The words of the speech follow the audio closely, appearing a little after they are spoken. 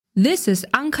This is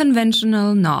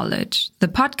Unconventional Knowledge, the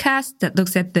podcast that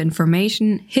looks at the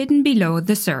information hidden below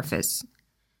the surface.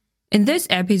 In this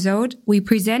episode, we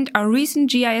present our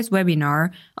recent GIS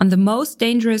webinar on the most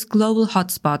dangerous global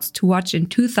hotspots to watch in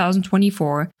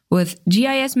 2024 with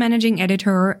GIS Managing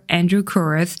Editor Andrew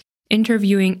Kureth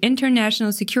interviewing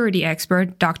international security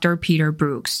expert Dr. Peter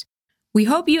Brookes. We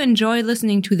hope you enjoy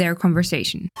listening to their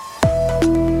conversation.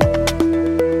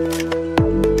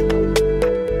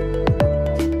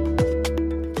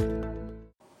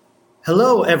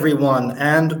 Hello, everyone,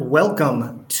 and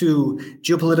welcome to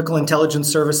Geopolitical Intelligence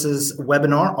Services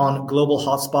webinar on Global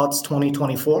Hotspots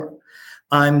 2024.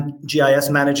 I'm GIS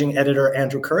Managing Editor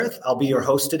Andrew Kureth. I'll be your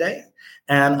host today,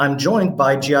 and I'm joined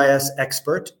by GIS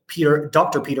expert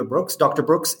Dr. Peter Brookes. Dr.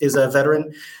 Brookes is a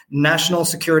veteran national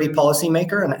security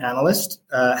policymaker and analyst,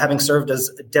 having served as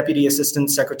Deputy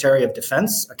Assistant Secretary of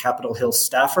Defense, a Capitol Hill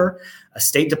staffer, a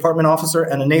State Department officer,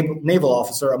 and a naval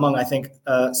officer, among, I think,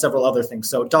 several other things.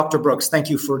 So, Dr. Brookes, thank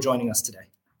you for joining us today.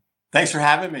 Thanks for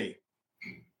having me.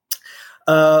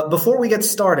 Before we get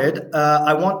started,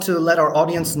 I want to let our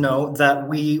audience know that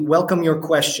we welcome your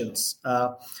questions.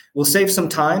 We'll save some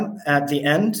time at the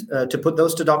end to put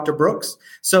those to Dr. Brookes.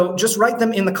 So just write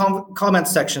them in the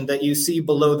comments section that you see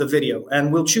below the video,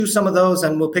 and we'll choose some of those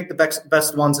and we'll pick the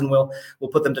best ones and we'll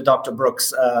put them to Dr.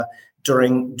 Brookes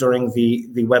during the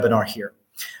webinar here.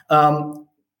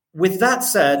 With that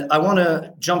said, I want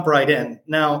to jump right in.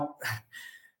 Now,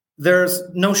 there's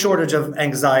no shortage of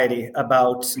anxiety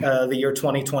about the year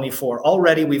 2024.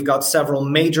 Already, we've got several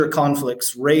major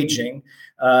conflicts raging,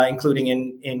 including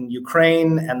in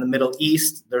Ukraine and the Middle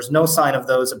East. There's no sign of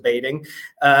those abating.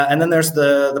 And then there's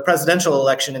the presidential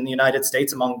election in the United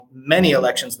States, among many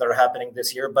elections that are happening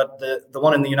this year, but the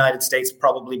one in the United States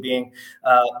probably being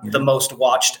the most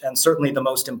watched and certainly the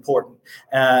most important.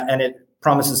 And it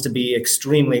promises to be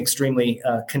extremely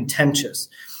contentious.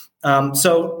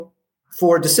 So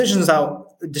for decision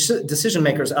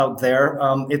makers out there,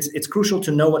 it's crucial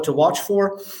to know what to watch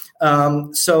for.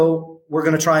 So we're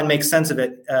going to try and make sense of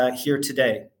it here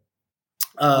today.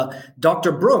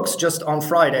 Dr. Brookes just on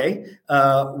Friday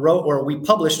we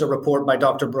published a report by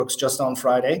Dr. Brookes just on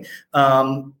Friday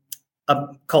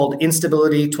called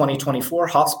Instability 2024,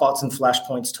 Hotspots and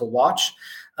Flashpoints to Watch.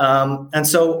 And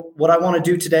so what I want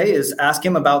to do today is ask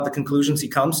him about the conclusions he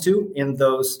comes to in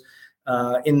those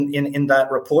in that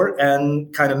report,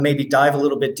 and kind of maybe dive a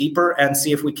little bit deeper and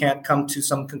see if we can't come to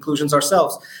some conclusions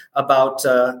ourselves about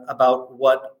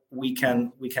what we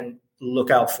can look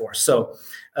out for. So,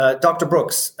 Dr.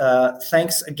 Brookes,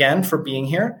 thanks again for being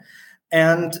here.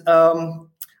 And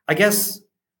I guess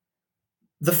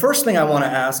the first thing I want to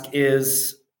ask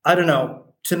is, I don't know,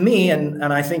 to me, and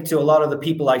I think to a lot of the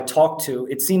people I talk to,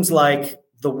 it seems like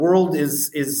the world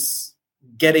is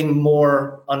getting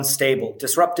more unstable.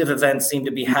 Disruptive events seem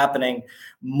to be happening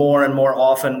more and more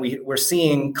often. We're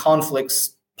seeing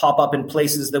conflicts pop up in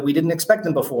places that we didn't expect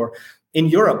them before. In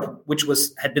Europe, which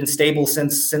had been stable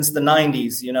since the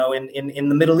 90s, in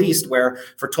the Middle East, where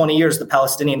for 20 years the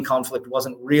Palestinian conflict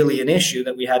wasn't really an issue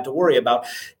that we had to worry about.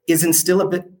 Is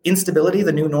instability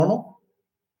the new normal?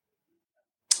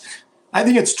 I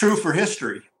think it's true for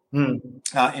history.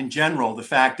 In general, the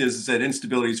fact is that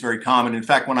instability is very common. In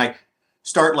fact, when I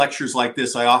start lectures like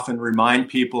this, I often remind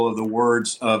people of the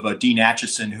words of Dean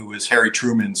Acheson, who was Harry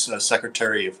Truman's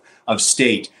Secretary of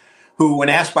State, who, when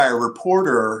asked by a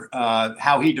reporter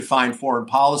how he defined foreign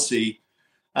policy,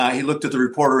 he looked at the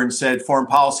reporter and said, "Foreign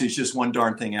policy is just one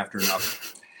darn thing after another."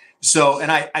 So,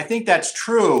 and I think that's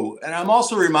true. And I'm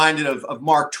also reminded of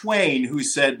Mark Twain, who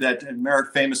said that,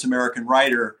 a famous American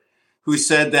writer, who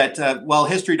said that,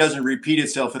 history doesn't repeat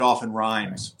itself, it often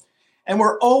rhymes. And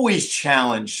we're always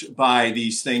challenged by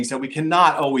these things that we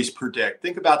cannot always predict.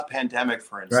 Think about the pandemic,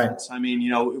 for instance. Right. I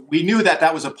mean, we knew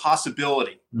that was a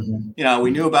possibility. Mm-hmm. We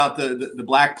knew about the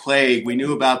Black Plague. We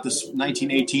knew about the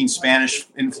 1918 Spanish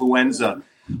influenza,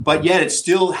 but yet it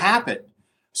still happened.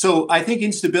 So I think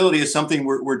instability is something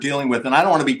we're dealing with, and I don't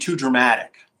want to be too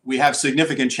dramatic. We have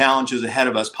significant challenges ahead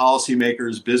of us,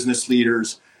 policymakers, business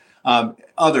leaders,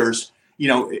 others,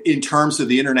 in terms of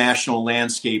the international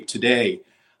landscape today.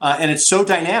 And it's so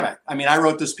dynamic. I mean, I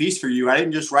wrote this piece for you. I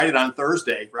didn't just write it on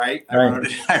Thursday, right?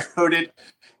 I wrote it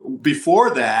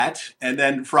before that, and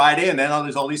then Friday, and then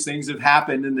there's all these things that have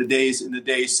happened in the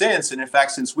days since. And in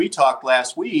fact, since we talked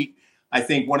last week, I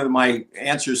think one of my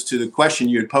answers to the question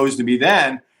you had posed to me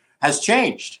then has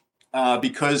changed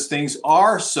because things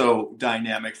are so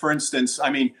dynamic. For instance, I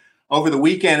mean, over the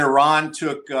weekend, Iran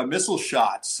took missile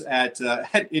shots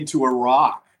into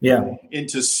Iraq,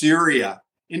 into Syria,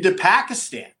 into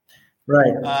Pakistan.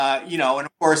 Right. And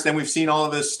of course, then we've seen all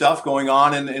of this stuff going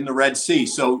on in the Red Sea.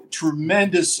 So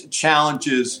tremendous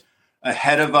challenges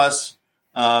ahead of us.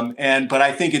 But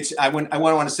I think I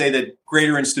want to say that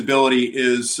greater instability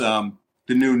is the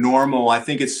new normal. I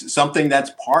think it's something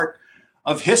that's part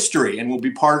of history and will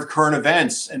be part of current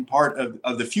events and part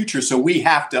of the future. So we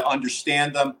have to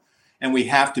understand them, and we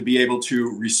have to be able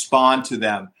to respond to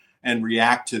them and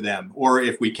react to them, or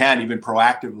if we can, even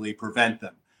proactively prevent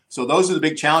them. So those are the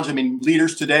big challenges. I mean,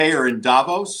 leaders today are in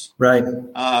Davos, right?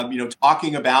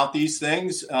 Talking about these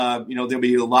things. There'll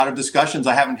be a lot of discussions.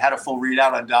 I haven't had a full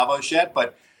readout on Davos yet,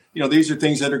 but these are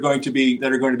things that are going to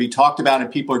be talked about,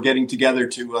 and people are getting together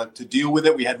to deal with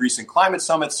it. We had recent climate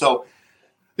summits, so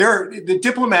the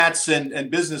diplomats and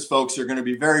business folks are going to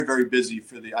be very, very busy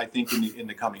I think in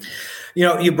the coming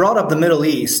years. You brought up the Middle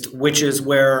East, which is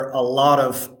where a lot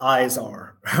of eyes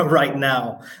are right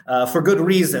now, for good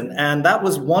reason. And that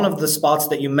was one of the spots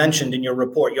that you mentioned in your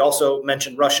report. You also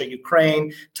mentioned Russia,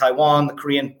 Ukraine, Taiwan, the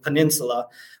Korean Peninsula.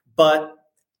 But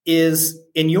is,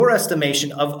 in your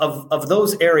estimation of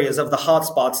those areas, of the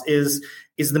hotspots, is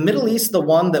the Middle East the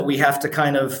one that we have to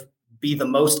kind of be the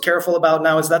most careful about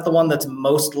now? Is that the one that's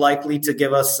most likely to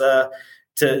give us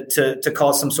to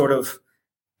cause some sort of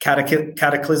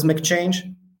cataclysmic change?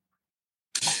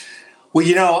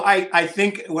 Well, I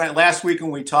think last week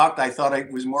when we talked, I thought I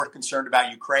was more concerned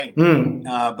about Ukraine.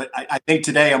 But I think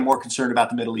today I'm more concerned about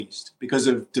the Middle East because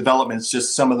of developments,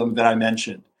 just some of them that I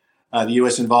mentioned. The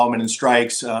U.S. involvement in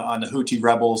strikes on the Houthi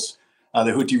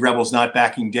rebels not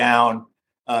backing down.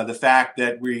 The fact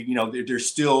that there's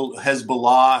still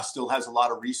Hezbollah still has a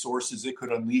lot of resources it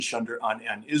could unleash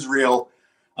on Israel.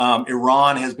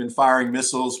 Iran has been firing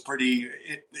missiles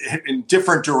in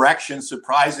different directions.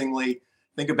 Surprisingly,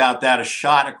 think about that: a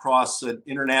shot across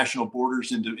international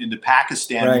borders into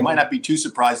Pakistan. Right. You might not be too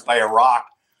surprised by Iraq,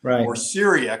 right, or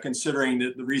Syria, considering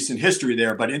the recent history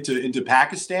there. But into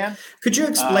Pakistan. Could you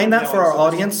explain that for our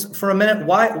audience for a minute?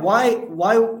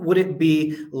 Why would it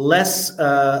be less?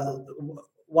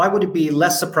 Why would it be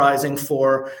less surprising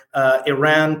for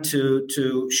Iran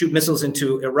to shoot missiles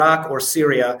into Iraq or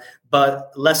Syria,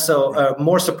 but less so,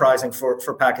 more surprising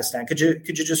for Pakistan? Could you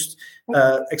just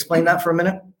explain that for a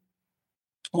minute?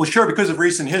 Well, sure. Because of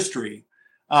recent history,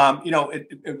 one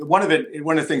of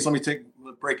the things. Let me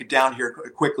break it down here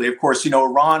quickly. Of course,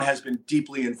 Iran has been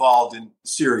deeply involved in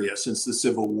Syria since the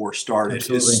civil war started.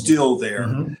 Absolutely. It's still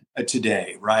there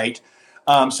today, right?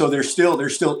 So there's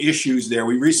still issues there.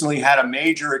 We recently had a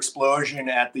major explosion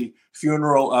at the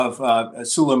funeral of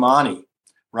Soleimani,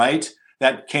 right?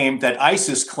 That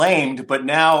ISIS claimed, but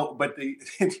the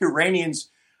Iranians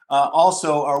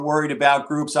also are worried about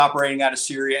groups operating out of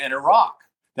Syria and Iraq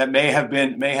that may have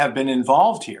been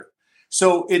involved here.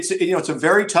 So it's a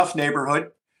very tough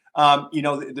neighborhood.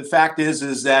 The fact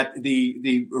is that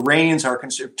the Iranians are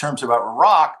concerned in terms about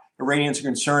Iraq. Iranians are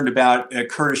concerned about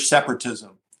Kurdish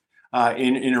separatism.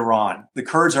 In Iran. The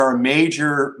Kurds are a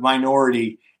major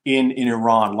minority in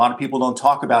Iran. A lot of people don't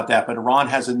talk about that, but Iran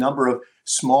has a number of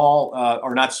small,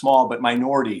 or not small, but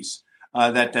minorities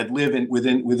that live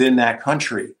within that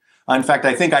country. In fact,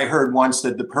 I think I heard once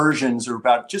that the Persians are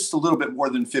about just a little bit more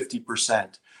than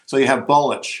 50%. So you have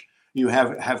Baloch, you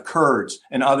have Kurds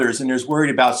and others, and there's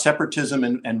worried about separatism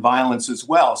and violence as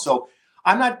well. So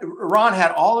Iran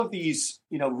had all of these,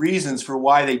 reasons for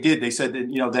why they did. They said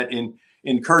that, that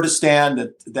in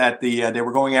Kurdistan, that they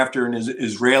were going after an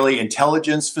Israeli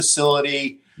intelligence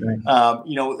facility. Right.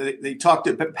 They talked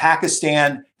about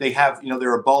Pakistan. They have,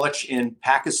 there are Baloch in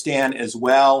Pakistan as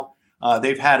well.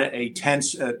 They've had a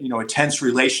tense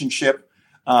relationship,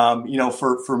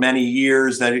 for many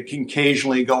years that it can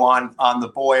occasionally go on the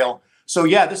boil. So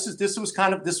yeah, this was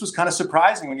kind of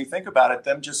surprising when you think about it.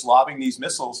 Them just lobbing these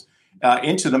missiles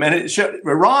into them, and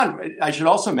Iran, I should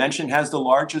also mention, has the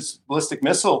largest ballistic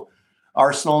missile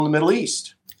arsenal in the Middle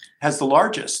East, has the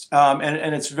largest,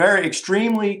 and it's very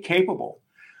extremely capable.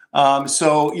 This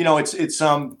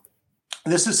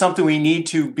is something we need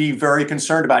to be very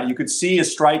concerned about. You could see a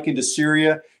strike into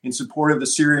Syria in support of the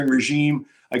Syrian regime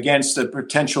against the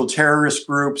potential terrorist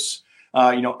groups,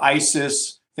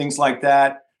 ISIS, things like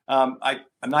that. I'm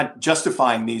not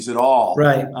justifying these at all,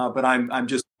 right? But I'm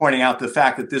just pointing out the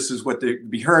fact that this is what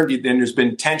we heard. Then there's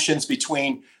been tensions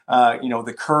between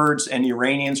the Kurds and the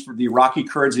Iranians, for the Iraqi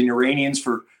Kurds and Iranians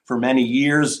for many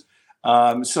years.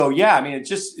 It's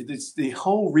the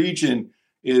whole region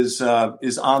is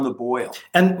on the boil.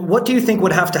 And what do you think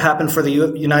would have to happen for the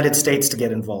United States to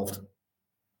get involved?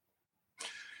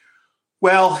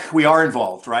 Well, we are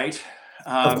involved, right?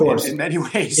 Of course, in many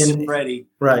ways already.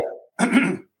 Right.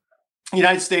 the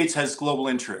United States has global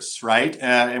interests, right?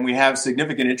 And we have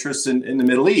significant interests in the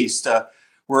Middle East.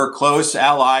 We're a close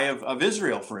ally of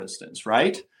Israel, for instance,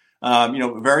 right?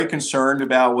 Very concerned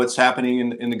about what's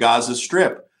happening in the Gaza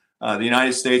Strip. The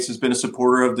United States has been a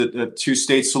supporter of the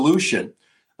two-state solution.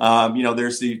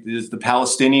 There's the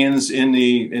Palestinians in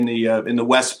the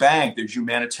West Bank. There's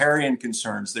humanitarian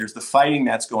concerns. There's the fighting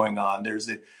that's going on. There's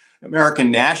the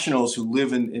American nationals who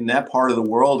live in that part of the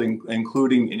world,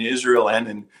 including in Israel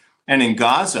and in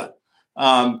Gaza.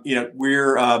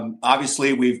 We're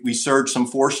obviously we surged some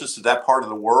forces to that part of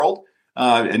the world.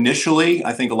 Initially,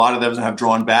 I think a lot of them have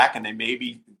drawn back, and they may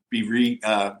be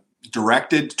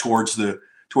redirected towards the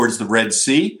Red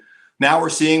Sea. Now we're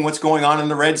seeing what's going on in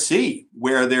the Red Sea,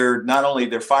 where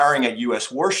they're firing at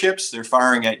U.S. warships, they're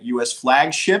firing at U.S.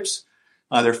 flagships,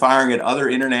 they're firing at other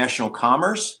international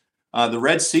commerce. The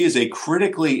Red Sea is a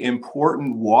critically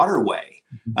important waterway,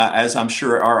 as I'm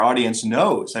sure our audience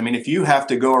knows. I mean, if you have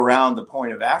to go around the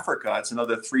Point of Africa, it's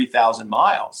another 3,000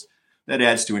 miles. That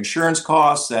adds to insurance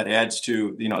costs. That adds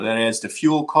to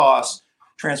fuel costs,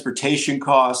 transportation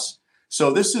costs.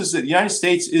 So the United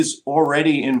States is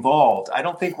already involved. I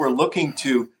don't think we're looking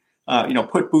to,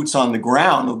 put boots on the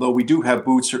ground, although we do have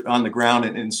boots on the ground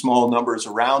in small numbers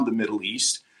around the Middle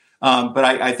East. But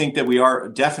I think that we are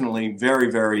definitely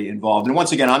very, very involved. And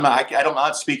once again, I'm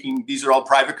not speaking. These are all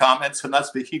private comments. I'm not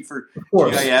speaking for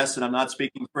GIS, and I'm not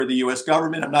speaking for the U.S.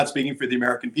 government. I'm not speaking for the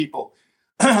American people.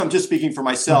 I'm just speaking for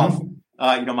myself.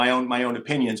 My own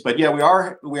opinions. But yeah, we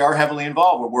are heavily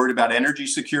involved. We're worried about energy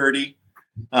security.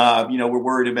 We're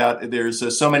worried about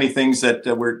there's so many things that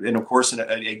and of course,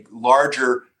 a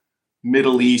larger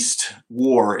Middle East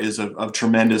war is of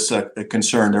tremendous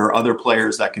concern. There are other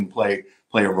players that can play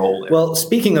a role there. Well,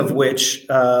 speaking of which,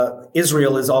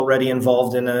 Israel is already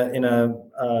involved in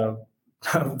a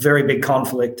very big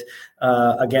conflict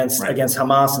against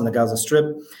Hamas in the Gaza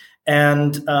Strip,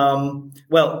 and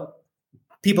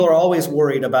people are always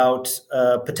worried about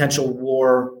potential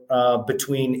war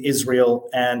between Israel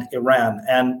and Iran.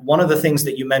 And one of the things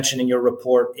that you mentioned in your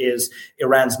report is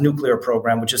Iran's nuclear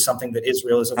program, which is something that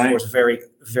Israel is, of course, very,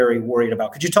 very worried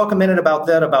about. Could you talk a minute about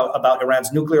that, about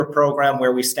Iran's nuclear program,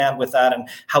 where we stand with that, and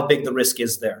how big the risk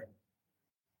is there?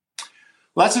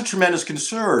 Well, that's a tremendous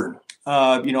concern.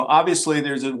 Obviously,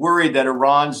 there's a worry that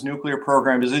Iran's nuclear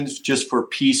program isn't just for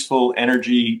peaceful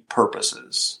energy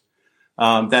purposes.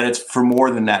 That it's for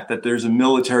more than that there's a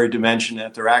military dimension,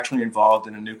 that they're actually involved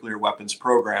in a nuclear weapons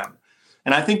program.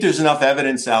 And I think there's enough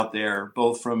evidence out there,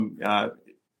 both from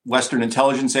Western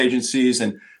intelligence agencies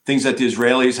and things that the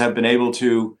Israelis have been able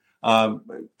to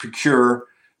procure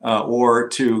or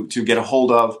to get a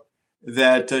hold of,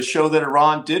 that show that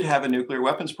Iran did have a nuclear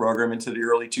weapons program into the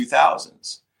early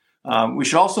 2000s. We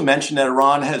should also mention that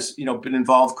Iran has been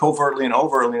involved covertly and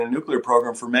overtly in a nuclear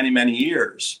program for many, many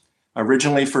years.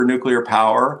 Originally for nuclear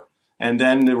power, and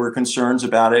then there were concerns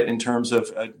about it in terms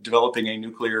of developing a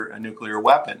nuclear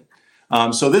weapon.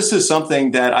 So this is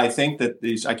something that I think that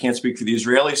I can't speak for the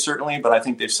Israelis certainly, but I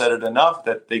think they've said it enough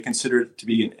that they consider it to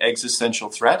be an existential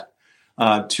threat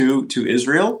to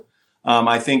Israel.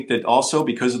 I think that also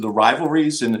because of the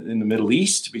rivalries in the Middle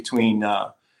East between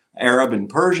Arab and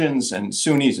Persians and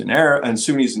Sunnis and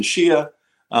Shia.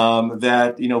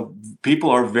 That people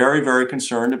are very, very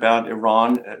concerned about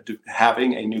Iran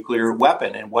having a nuclear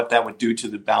weapon and what that would do to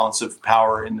the balance of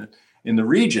power in the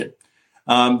region.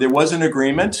 There was an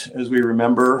agreement, as we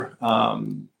remember,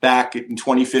 back in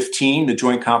 2015, the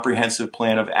Joint Comprehensive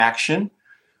Plan of Action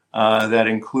that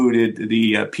included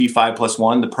the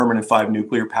P5+1, the permanent 5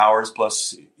 nuclear powers,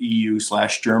 plus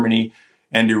EU/Germany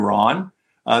and Iran,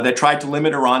 that tried to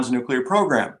limit Iran's nuclear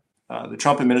program. The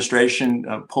Trump administration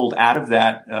pulled out of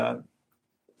that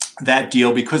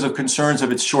deal because of concerns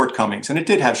of its shortcomings, and it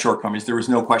did have shortcomings. There was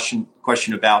no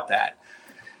question about that.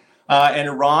 And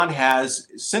Iran has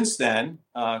since then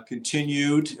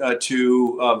continued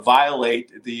to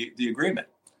violate the agreement.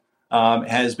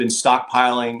 Has been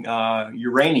stockpiling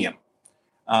uranium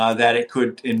that it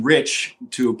could enrich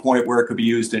to a point where it could be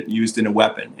used in a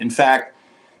weapon. In fact,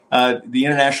 the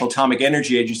International Atomic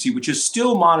Energy Agency, which is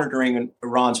still monitoring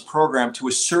Iran's program to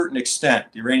a certain extent.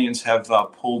 The Iranians have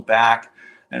pulled back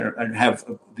and have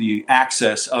the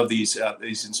access of these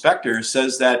inspectors,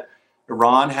 says that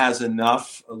Iran has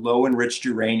enough low-enriched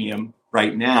uranium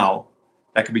right now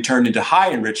that could be turned into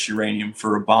high-enriched uranium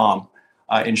for a bomb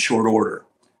in short order,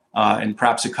 in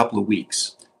perhaps a couple of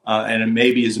weeks. And it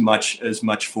may be as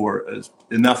much for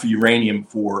enough uranium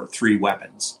for 3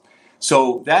 weapons.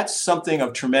 So that's something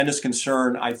of tremendous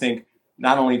concern, I think,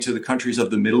 not only to the countries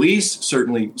of the Middle East,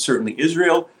 certainly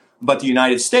Israel, but the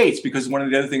United States, because one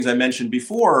of the other things I mentioned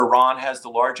before, Iran has the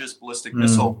largest ballistic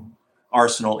missile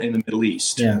arsenal in the Middle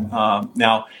East. Yeah.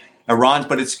 Now, Iran,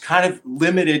 but it's kind of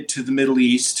limited to the Middle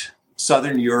East,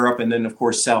 Southern Europe, and then, of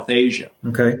course, South Asia.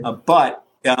 Okay. But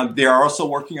they are also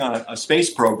working on a space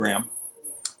program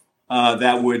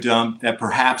that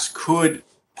perhaps could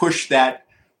push that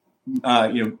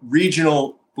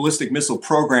regional ballistic missile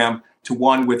program to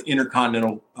one with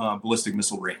intercontinental ballistic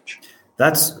missile range.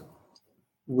 That's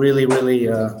really, really,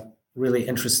 really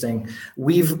interesting.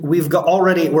 We're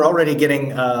already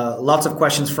getting lots of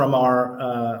questions from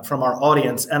our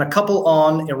audience, and a couple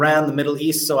on Iran, the Middle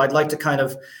East. So I'd like to kind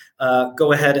of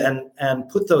go ahead and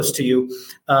put those to you.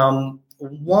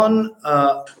 One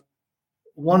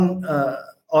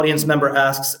audience member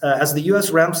asks, as the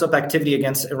U.S. ramps up activity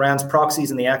against Iran's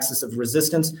proxies in the axis of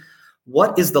resistance,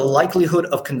 what is the likelihood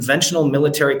of conventional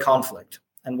military conflict,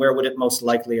 and where would it most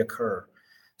likely occur?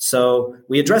 So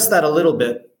we addressed that a little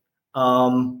bit,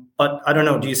 but I don't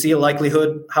know. Do you see a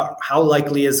likelihood? How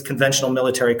likely is conventional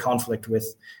military conflict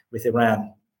with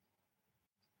Iran?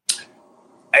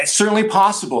 It's certainly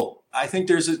possible. I think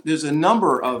there's a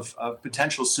number of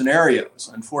potential scenarios,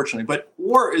 unfortunately, but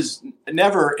war is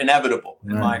never inevitable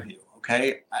in my view.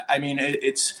 Okay, I mean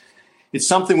it's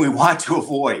something we want to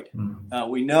avoid.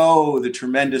 We know the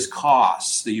tremendous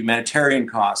costs, the humanitarian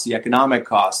costs, the economic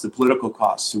costs, the political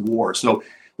costs of war. So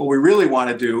what we really want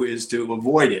to do is to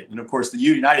avoid it. And of course, the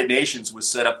United Nations was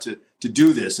set up to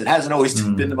do this. It hasn't always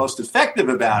been the most effective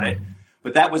about it,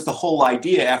 but that was the whole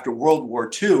idea after World War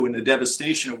II and the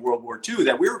devastation of World War II,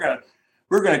 that we were going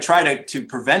to try to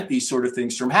prevent these sort of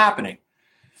things from happening.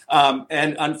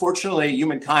 And unfortunately,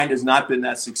 humankind has not been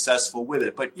that successful with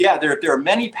it. But yeah, there are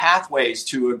many pathways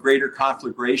to a greater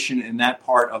conflagration in that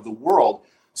part of the world.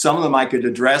 Some of them I could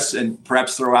address and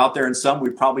perhaps throw out there, and some we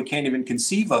probably can't even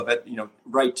conceive of it,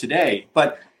 right today.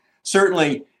 But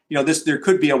certainly, there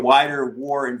could be a wider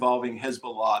war involving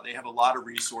Hezbollah. They have a lot of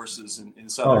resources in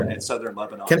southern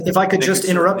Lebanon. If I could just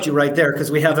interrupt you right there,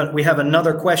 because we have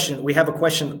another question. We have a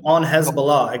question on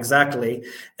Hezbollah exactly,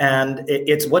 and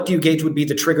it's what do you gauge would be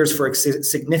the triggers for a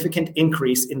significant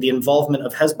increase in the involvement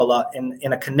of Hezbollah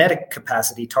in a kinetic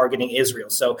capacity targeting Israel?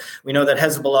 So we know that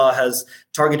Hezbollah has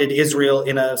targeted Israel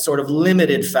in a sort of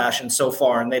limited fashion so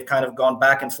far, and they've kind of gone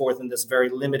back and forth in this very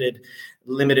limited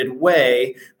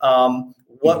way.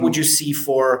 What would you see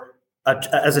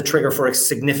as a trigger for a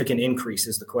significant increase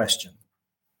is the question.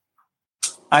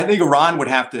 I think Iran would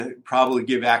have to probably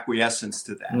give acquiescence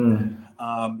to that.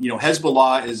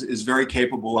 Hezbollah is very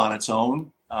capable on its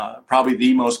own, probably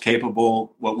the most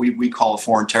capable, what we call a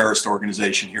foreign terrorist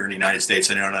organization here in the United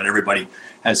States. I know not everybody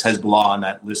has Hezbollah on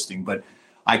that listing, but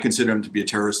I consider them to be a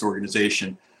terrorist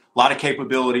organization. A lot of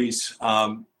capabilities,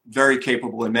 very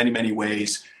capable in many, many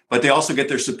ways, but they also get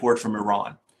their support from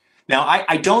Iran. Now,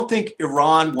 I don't think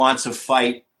Iran wants a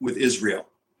fight with Israel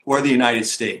or the United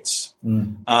States.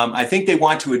 I think they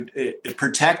want to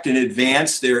protect and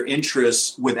advance their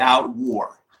interests without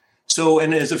war. So,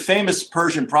 and there's a famous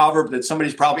Persian proverb that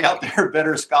somebody's probably out there, a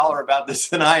better scholar about this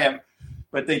than I am,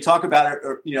 but they talk about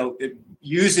it,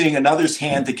 using another's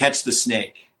hand to catch the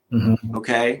snake.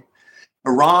 Okay.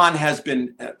 Iran has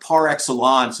been par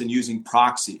excellence in using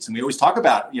proxies. And we always talk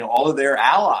about, all of their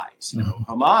allies,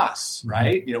 Hamas,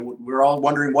 right? We're all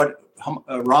wondering what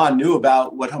Iran knew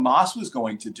about what Hamas was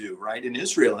going to do, right, in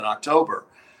Israel in October.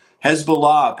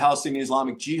 Hezbollah, Palestinian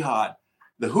Islamic Jihad,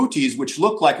 the Houthis, which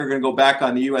look like are going to go back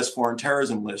on the U.S. foreign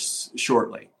terrorism lists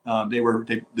shortly.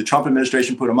 The Trump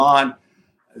administration put them on.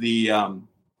 The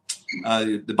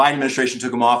Biden administration took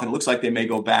them off, and it looks like they may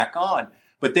go back on.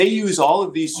 But they use all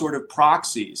of these sort of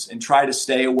proxies and try to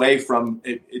stay away from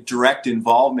direct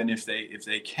involvement if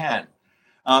they can.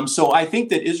 So I think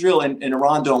that Israel and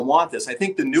Iran don't want this. I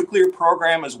think the nuclear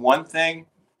program is one thing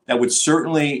that would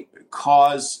certainly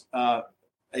cause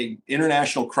an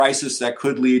international crisis that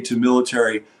could lead to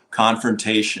military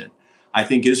confrontation. I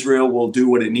think Israel will do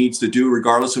what it needs to do,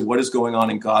 regardless of what is going on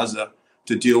in Gaza,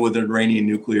 to deal with the Iranian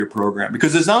nuclear program.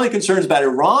 Because there's not only concerns about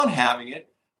Iran having it,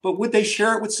 but would they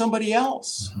share it with somebody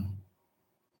else?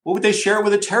 What would they share it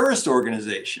with a terrorist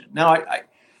organization? Now,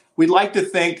 we'd like to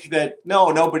think that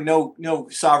no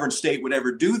sovereign state would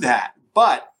ever do that,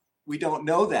 but we don't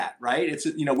know that, right?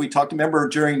 Remember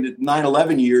during the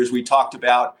 9/11 years, we talked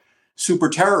about super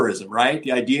terrorism, right?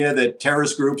 The idea that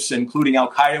terrorist groups, including Al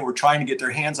Qaeda, were trying to get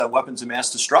their hands on weapons of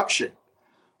mass destruction,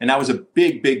 and that was a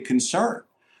big, big concern.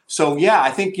 So yeah,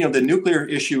 I think the nuclear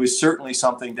issue is certainly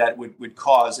something that would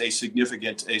cause a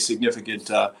significant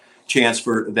chance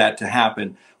for that to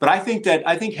happen. But I think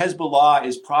Hezbollah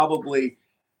is probably,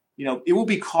 it will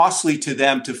be costly to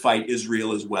them to fight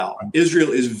Israel as well.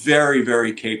 Israel is very,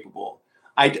 very capable.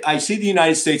 I see the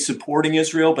United States supporting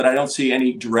Israel, but I don't see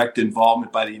any direct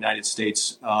involvement by the United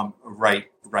States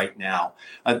right now.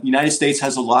 The United States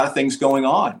has a lot of things going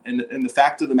on, and the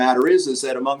fact of the matter is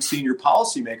that among senior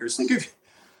policymakers, think of,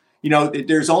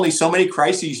 there's only so many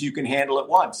crises you can handle at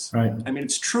once. Right. I mean,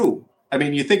 it's true. I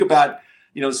mean, you think about,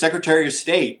 the Secretary of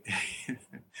State,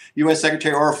 U.S.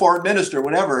 Secretary, or a foreign minister,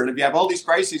 whatever, and if you have all these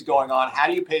crises going on, how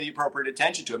do you pay the appropriate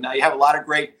attention to them? Now, you have a lot of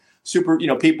great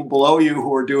people below you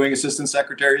who are doing assistant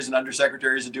secretaries and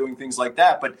undersecretaries and doing things like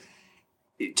that, but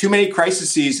too many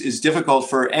crises is difficult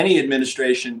for any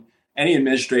administration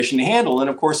to handle. And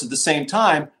of course, at the same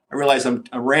time, I realize I'm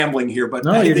rambling here, but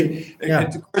no,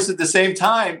 of course, at the same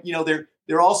time,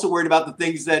 they're also worried about the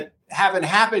things that haven't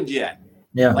happened yet,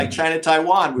 like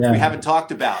China-Taiwan, which we haven't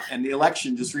talked about, and the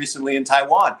election just recently in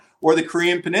Taiwan, or the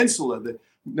Korean Peninsula. The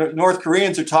North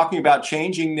Koreans are talking about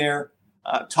changing their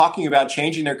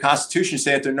constitution,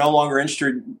 say that they're no longer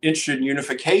interested in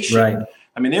unification. Right.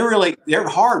 I mean, they're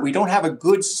hard. We don't have a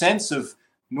good sense of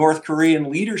North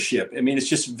Korean leadership. I mean, it's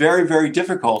just very, very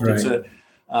difficult. Right. It's a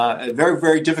very,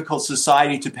 very difficult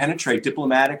society to penetrate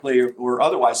diplomatically or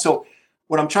otherwise. So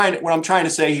what I'm trying to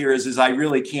say here is I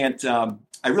really can't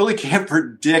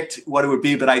predict what it would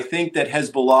be, but I think that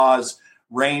Hezbollah's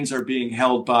reins are being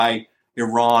held by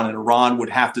Iran, and Iran would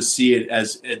have to see it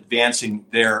as advancing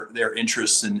their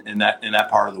interests in that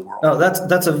part of the world. No,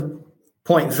 that's a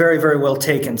point very, very well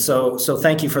taken. So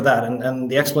thank you for that, and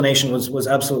the explanation was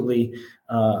absolutely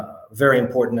very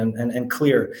important and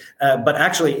clear. But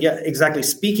actually, yeah, exactly.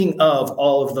 Speaking of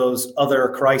all of those other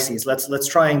crises, let's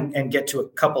try and get to a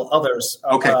couple others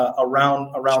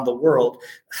around the world.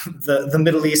 The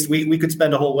Middle East, we could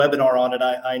spend a whole webinar on it.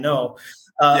 I know.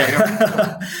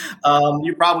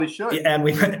 You probably should, and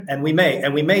we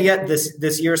may yet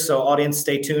this year. So, audience,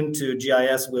 stay tuned to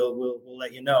GIS. We'll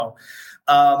let you know.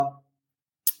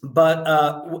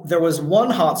 But there was one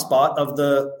hotspot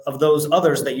of those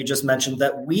others that you just mentioned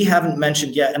that we haven't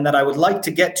mentioned yet, and that I would like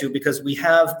to get to because we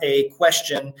have a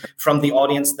question from the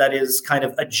audience that is kind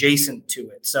of adjacent to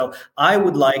it. So I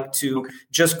would like to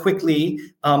just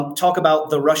quickly talk about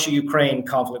the Russia-Ukraine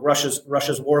conflict,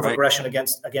 Russia's war of aggression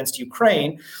against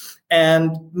Ukraine.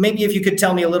 And maybe if you could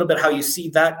tell me a little bit how you see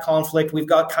that conflict. We've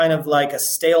got kind of like a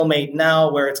stalemate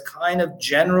now where it's kind of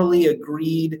generally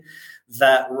agreed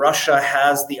that Russia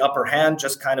has the upper hand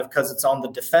just kind of because it's on the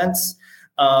defense.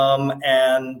 How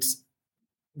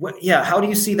do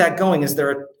you see that going? Is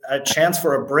there a chance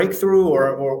for a breakthrough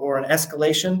or an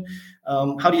escalation?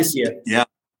 How do you see it?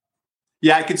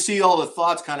 Yeah, I could see all the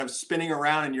thoughts kind of spinning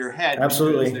around in your head.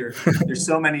 Absolutely. There's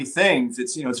so many things.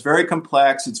 It's very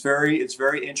complex. It's very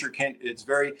intricate. It's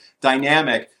very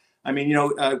dynamic. I mean,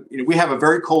 we have a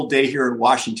very cold day here in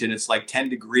Washington. It's like 10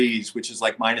 degrees, which is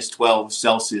like minus 12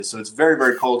 Celsius. So it's very,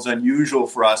 very cold. It's unusual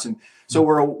for us. And so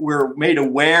we're made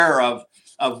aware of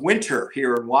winter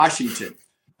here in Washington.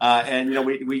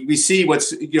 We see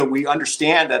we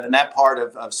understand that in that part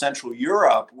of Central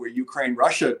Europe where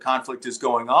Ukraine-Russia conflict is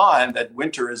going on, that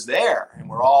winter is there. And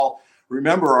we're all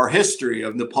remember our history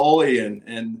of Napoleon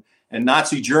and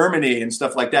Nazi Germany and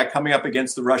stuff like that coming up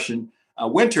against the Russian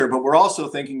winter, but we're also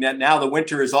thinking that now the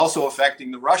winter is also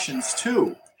affecting the Russians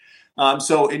too.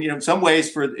 So in some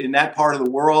ways, in that part of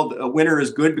the world, winter is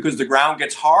good because the ground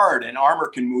gets hard and armor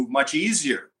can move much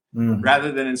easier,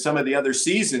 rather than in some of the other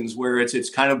seasons where it's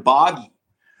kind of boggy.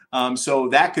 So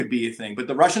that could be a thing. But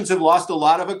the Russians have lost a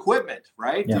lot of equipment,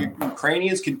 right? Yeah. The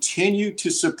Ukrainians continue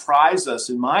to surprise us,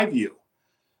 in my view.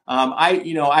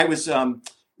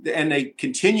 And they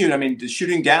continued, the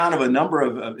shooting down of a number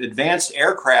of advanced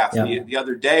aircraft the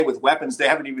other day with weapons they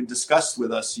haven't even discussed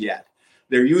with us yet.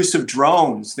 Their use of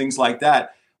drones, things like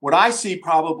that. What I see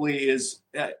probably is,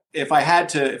 if I had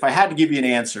to give you an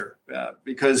answer,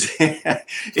 because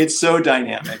it's so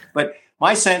dynamic, but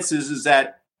my sense is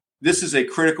that this is a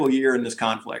critical year in this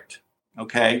conflict.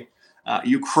 Okay.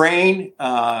 Ukraine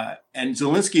and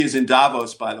Zelensky is in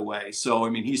Davos, by the way. So,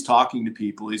 he's talking to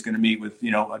people. He's going to meet with,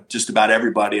 just about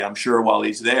everybody, I'm sure, while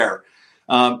he's there.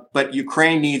 But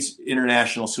Ukraine needs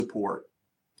international support.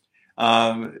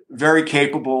 Very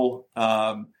capable.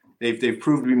 They've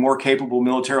proved to be more capable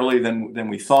militarily than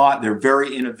we thought. They're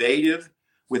very innovative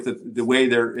with the way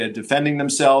they're defending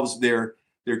themselves. They're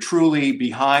truly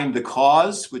behind the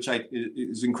cause, which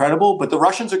is incredible. But the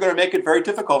Russians are going to make it very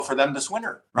difficult for them this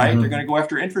winter, right? Mm-hmm. They're going to go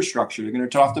after infrastructure. They're going to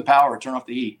turn off the power, turn off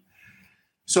the heat.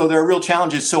 So there are real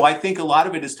challenges. So I think a lot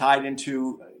of it is tied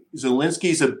into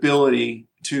Zelensky's ability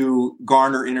to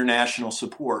garner international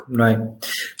support. Right.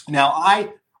 Now,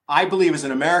 I believe as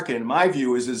an American, my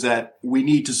view is that we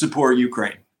need to support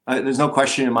Ukraine. There's no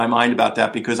question in my mind about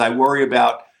that, because I worry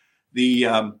about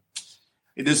the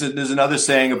There's another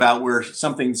saying about where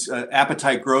something's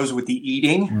appetite grows with the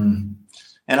eating.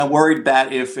 And I'm worried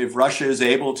that if Russia is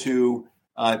able to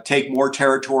take more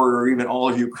territory or even all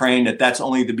of Ukraine, that's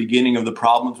only the beginning of the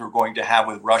problems we're going to have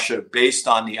with Russia based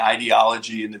on the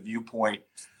ideology and the viewpoint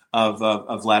of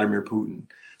Vladimir Putin.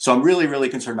 So I'm really, really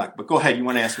concerned about it. But go ahead. You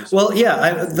want to ask me something? Well,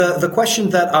 yeah. The question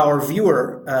that our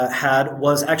viewer had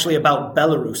was actually about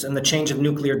Belarus and the change of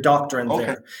nuclear doctrine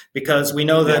there. Because we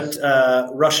know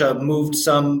that Russia moved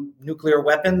some nuclear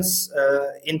weapons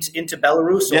into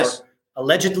Belarus, or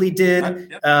allegedly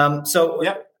did.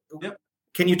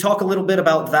 Can you talk a little bit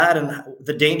about that and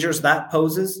the dangers that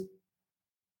poses?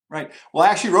 Right. Well, I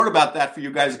actually wrote about that for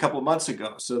you guys a couple of months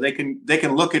ago, so they can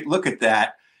look at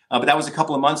that. But that was a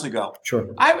couple of months ago. Sure.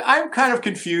 I'm kind of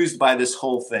confused by this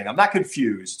whole thing. I'm not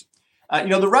confused.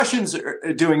 The Russians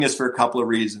are doing this for a couple of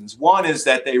reasons. One is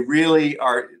that they really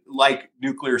are like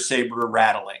nuclear saber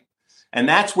rattling, and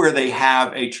that's where they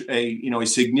have a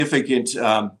significant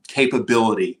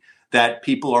capability that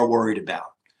people are worried about.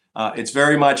 It's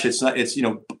very much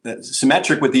it's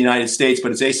symmetric with the United States,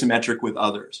 but it's asymmetric with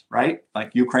others, right?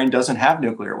 Like Ukraine doesn't have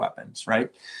nuclear weapons, right?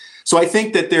 So I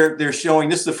think that they're showing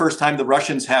this is the first time the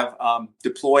Russians have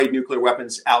deployed nuclear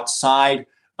weapons outside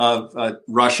of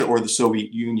Russia or the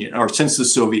Soviet Union, or since the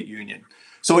Soviet Union.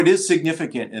 So it is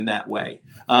significant in that way.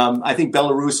 I think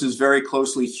Belarus is very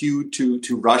closely hewed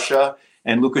to Russia,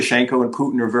 and Lukashenko and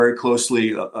Putin are very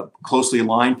closely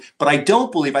aligned. But I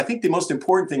think the most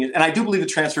important thing is, and I do believe the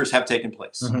transfers have taken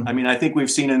place. Mm-hmm. I mean, I think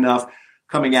we've seen enough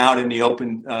coming out in the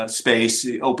open space,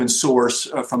 the open source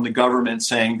from the government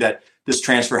saying that this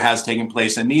transfer has taken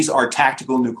place, and these are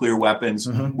tactical nuclear weapons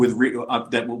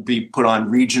that will be put on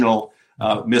regional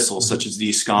missiles, such as the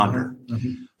Iskander.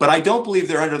 Mm-hmm. But I don't believe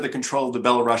they're under the control of the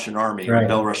Belarusian army or the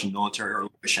Belarusian military or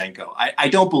Lukashenko. I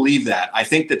don't believe that. I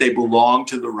think that they belong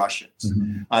to the Russians.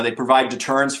 Mm-hmm. They provide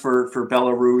deterrence for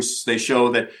Belarus. They show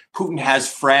that Putin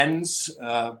has friends,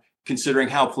 considering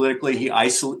how politically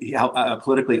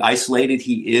isolated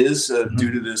he is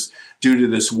due to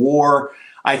this war.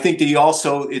 I think that he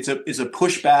also is a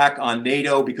pushback on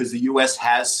NATO because the U.S.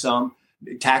 has some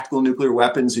tactical nuclear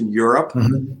weapons in Europe.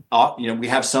 Mm-hmm. We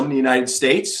have some in the United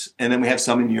States, and then we have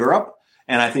some in Europe.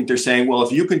 And I think they're saying, well,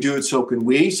 if you can do it, so can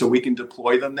we. So we can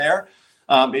deploy them there.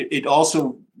 It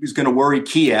also is going to worry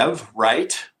Kiev,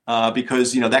 right?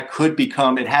 Because that could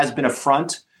become. It has been a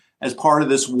front as part of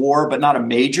this war, but not a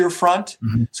major front.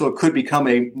 Mm-hmm. So it could become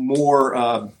a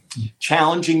more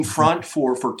challenging front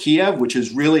for Kiev, which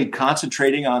is really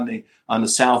concentrating on the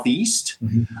southeast.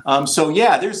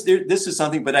 Mm-hmm. This is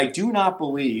something, but I do not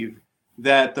believe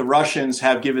that the Russians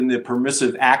have given the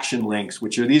permissive action links,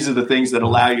 these are the things that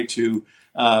allow you to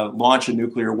launch a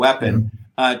nuclear weapon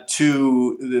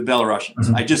to the Belarusians.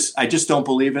 Mm-hmm. I just don't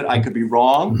believe it. I could be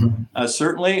wrong,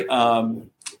 certainly, but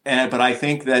I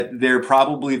think that they're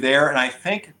probably there, and I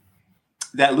think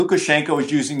that Lukashenko is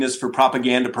using this for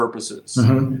propaganda purposes,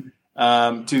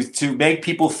 to make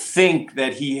people think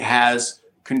that he has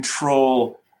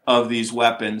control of these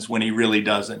weapons when he really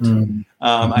doesn't.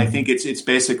 I think it's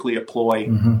basically a ploy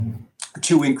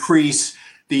to increase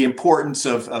the importance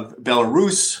of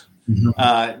Belarus,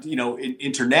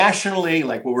 internationally.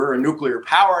 Like, well, we're a nuclear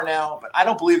power now, but I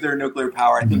don't believe they're a nuclear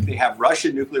power. I think they have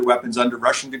Russian nuclear weapons under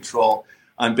Russian control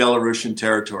on Belarusian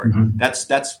territory.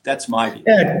 That's my view.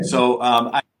 Yeah. So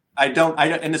I don't,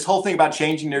 and this whole thing about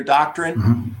changing their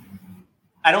doctrine,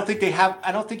 I don't think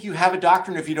you have a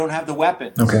doctrine if you don't have the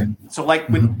weapons. Okay. So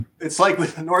it's like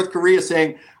with North Korea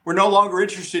saying, we're no longer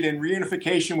interested in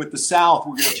reunification with the South.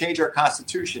 We're going to change our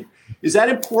constitution. Is that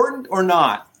important or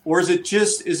not? Or is it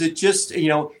just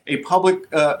a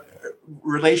public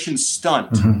relations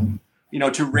stunt,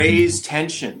 to raise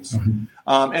tensions? And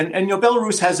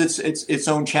Belarus has its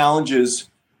own challenges.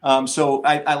 So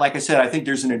I like I said, I think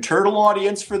there's an internal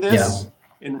audience for this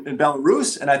in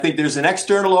Belarus, and I think there's an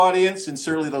external audience in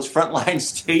certainly those frontline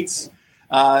states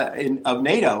of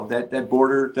NATO that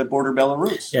border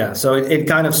Belarus. Yeah, so it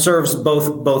kind of serves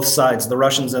both sides, the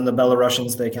Russians and the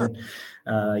Belarusians. They can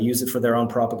use it for their own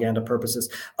propaganda purposes.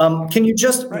 Can you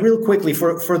just real quickly,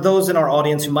 for those in our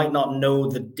audience who might not know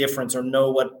the difference or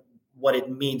know what it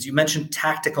means, you mentioned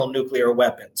tactical nuclear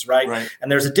weapons, right?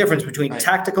 And there's a difference between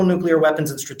tactical nuclear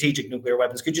weapons and strategic nuclear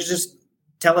weapons. Could you just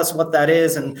tell us what that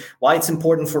is and why it's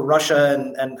important for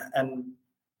Russia and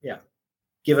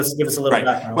give us a little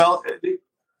background? Well,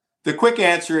 the quick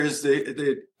answer is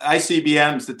the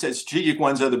ICBMs, the strategic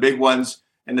ones are the big ones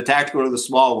and the tactical are the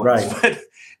small ones. Right. But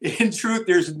in truth,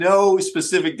 there's no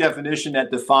specific definition that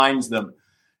defines them.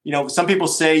 Some people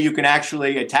say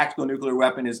a tactical nuclear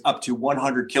weapon is up to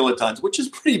 100 kilotons, which is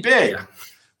pretty big. Yeah.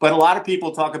 but a lot of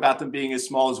people talk about them being as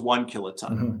small as 1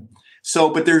 kiloton. Mm-hmm. So,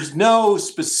 but there's no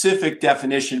specific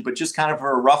definition, but just kind of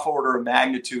for a rough order of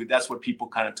magnitude, that's what people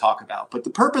kind of talk about. But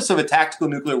the purpose of a tactical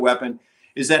nuclear weapon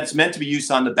is that it's meant to be used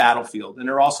on the battlefield, and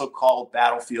they're also called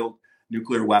battlefield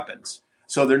nuclear weapons.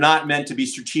 So they're not meant to be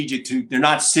strategic. They're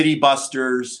not city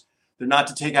busters. They're not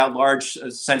to take out large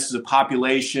census of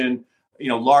population,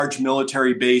 large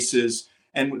military bases.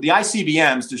 And the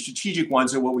ICBMs, the strategic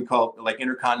ones, are what we call like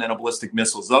intercontinental ballistic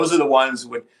missiles. Those are the ones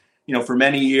with, for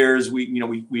many years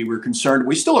we were concerned.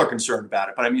 We still are concerned about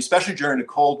it, but I mean, especially during the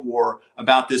Cold War,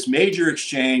 about this major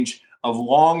exchange of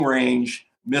long-range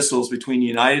missiles between the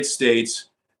United States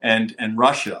and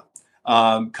Russia,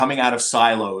 coming out of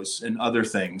silos and other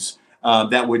things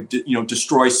that would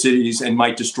destroy cities and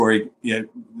might destroy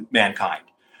mankind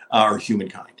or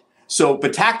humankind. So,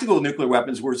 but tactical nuclear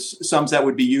weapons were some that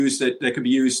would be used that could be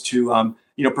used to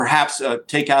perhaps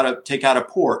take out a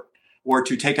port, or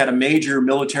to take out a major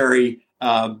military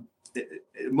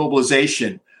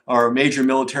mobilization or a major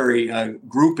military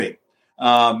grouping.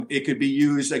 It could be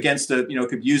used against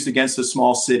a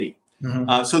small city.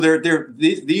 Mm-hmm. So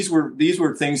these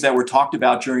were things that were talked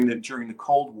about during the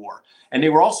Cold War, and they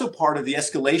were also part of the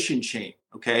escalation chain.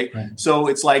 Okay, right. So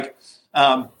it's like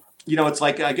it's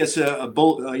like, I guess, a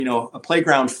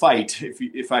playground fight,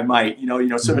 if I might.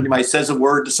 Somebody might says a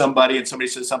word to somebody, and somebody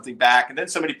says something back, and then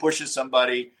somebody pushes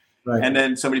somebody. Right. And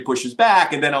then somebody pushes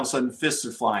back, and then all of a sudden fists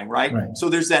are flying, right? So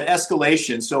there's that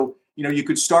escalation. So, you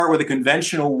could start with a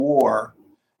conventional war,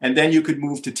 and then you could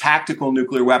move to tactical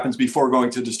nuclear weapons before going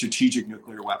to the strategic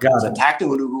nuclear weapons. And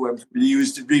tactical nuclear weapons would be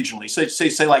used regionally. So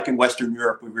say like in Western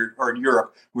Europe, or in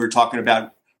Europe, we were talking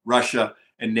about Russia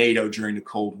and NATO during the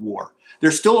Cold War. They're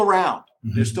still around.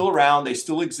 Mm-hmm. They're still around. They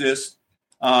still exist.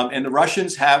 And the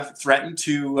Russians have threatened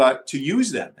to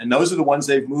use them. And those are the ones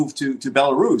they've moved to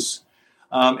Belarus.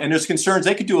 And there's concerns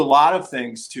they could do a lot of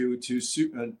things to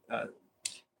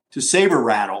saber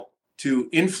rattle, to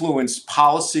influence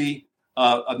policy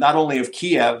of not only of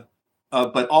Kiev,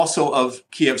 but also of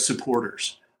Kiev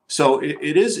supporters. So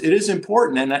it is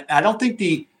important, and I don't think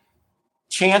the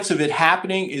chance of it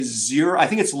happening is zero. I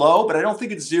think it's low, but I don't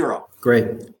think it's zero. Great.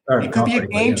 It could be a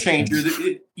game changer.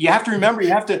 You have to remember.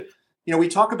 We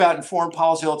talk about in foreign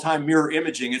policy all the time, mirror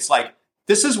imaging. It's like,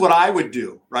 this is what I would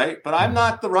do, right? But I'm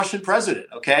not the Russian president,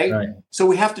 okay? Right. So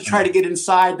we have to try to get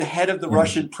inside the head of the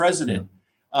Russian president.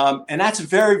 And that's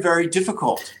very, very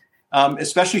difficult,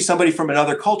 especially somebody from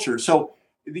another culture. So,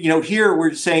 here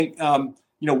we're saying,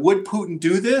 would Putin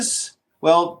do this?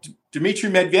 Well, Dmitry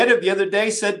Medvedev the other day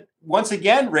said, once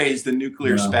again, raised the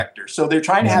nuclear specter. So they're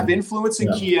trying to have influence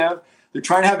in Kiev. They're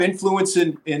trying to have influence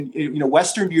in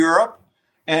Western Europe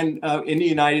and in the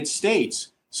United States.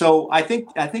 So I think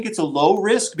it's a low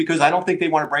risk, because I don't think they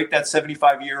want to break that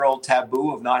 75-year-old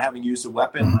taboo of not having used a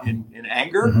weapon in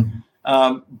anger.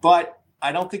 Mm-hmm. But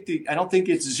I don't think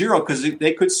it's zero, because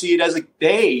they could see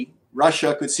it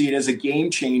Russia could see it as a game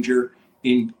changer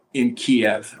in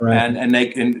Kiev, and they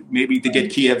can maybe to get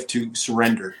Kiev to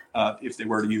surrender if they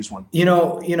were to use one.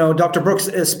 Dr. Brookes,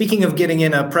 speaking of getting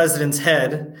in a president's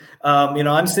head,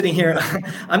 I'm sitting here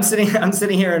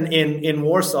in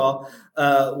Warsaw,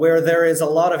 where there is a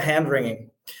lot of hand wringing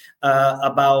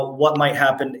about what might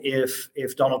happen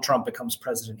if Donald Trump becomes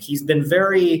president. He's been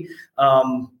very,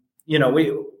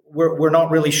 we're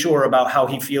not really sure about how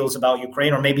he feels about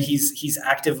Ukraine, or maybe he's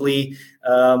actively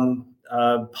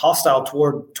hostile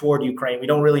toward Ukraine. We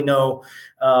don't really know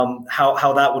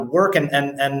how that would work,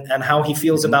 and how he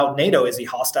feels about NATO. Is he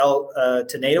hostile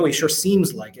to NATO? He sure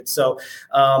seems like it. So,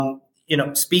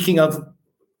 speaking of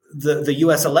the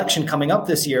U.S. election coming up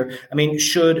this year, I mean,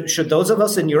 should those of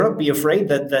us in Europe be afraid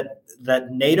that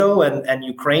NATO and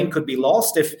Ukraine could be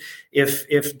lost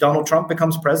if Donald Trump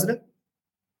becomes president?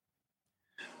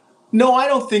 No, I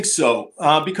don't think so,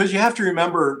 because you have to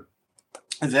remember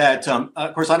that,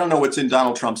 of course, I don't know what's in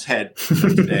Donald Trump's head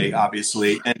today,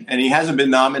 obviously, and he hasn't been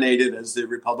nominated as the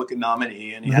Republican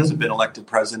nominee, and he hasn't been elected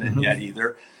president yet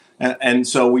either. And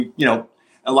so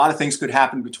a lot of things could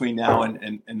happen between now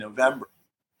and November.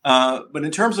 But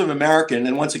in terms of American,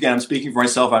 and once again, I'm speaking for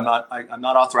myself. I'm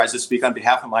not authorized to speak on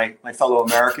behalf of my fellow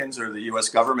Americans or the U.S.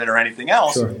 government or anything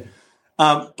else. Sure.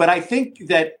 But I think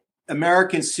that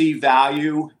Americans see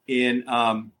value in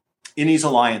these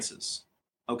alliances.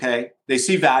 Okay, they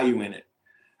see value in it.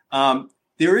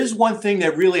 There is one thing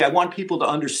that really I want people to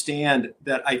understand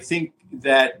that I think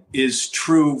that is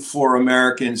true for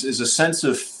Americans is a sense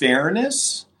of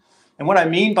fairness. And what I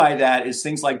mean by that is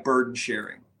things like burden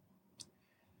sharing.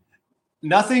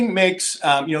 Nothing makes,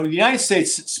 the United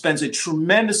States spends a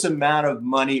tremendous amount of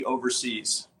money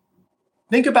overseas.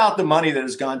 Think about the money that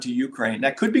has gone to Ukraine.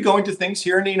 That could be going to things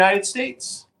here in the United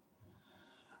States.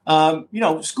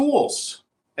 Schools,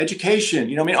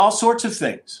 education, all sorts of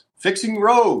things. Fixing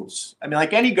roads.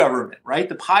 Like any government, right?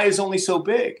 The pie is only so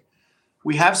big.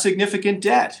 We have significant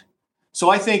debt. So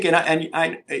I think, and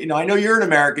I know you're an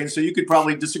American, so you could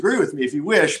probably disagree with me if you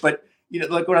wish, but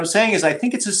like what I'm saying is I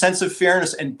think it's a sense of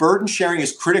fairness, and burden sharing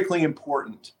is critically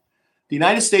important. The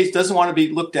United States doesn't want to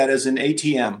be looked at as an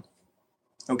ATM.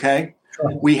 Okay?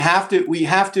 Sure. We have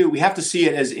to see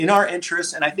it as in our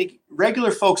interest. And I think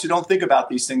regular folks who don't think about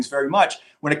these things very much,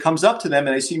 when it comes up to them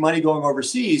and they see money going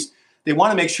overseas, they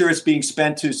want to make sure it's being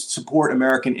spent to support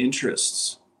American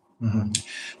interests. Mm-hmm.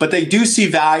 But they do see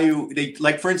value.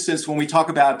 Like, for instance, when we talk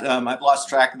about, I've lost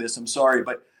track of this, I'm sorry,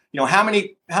 but how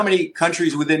many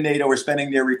countries within NATO are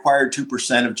spending their required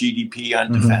 2% of GDP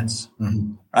on defense,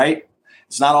 right?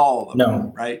 It's not all of them,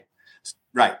 no. Right?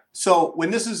 So when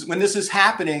this is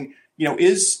happening,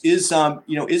 is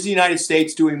the United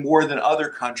States doing more than other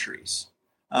countries?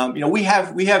 We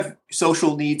have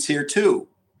social needs here too.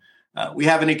 We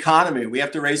have an economy. We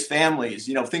have to raise families.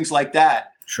 Things like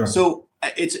that. Sure. So I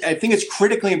think it's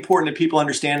critically important that people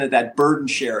understand that burden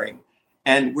sharing,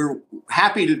 and we're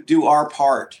happy to do our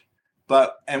part,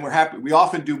 we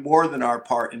often do more than our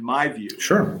part, in my view.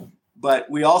 Sure. But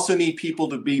we also need people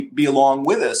to be along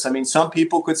with us. Some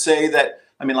people could say that.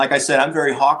 Like I said, I'm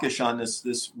very hawkish on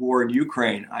this war in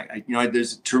Ukraine.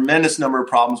 There's a tremendous number of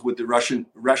problems with the Russian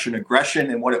aggression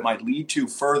and what it might lead to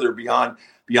further beyond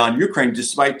Ukraine,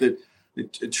 despite the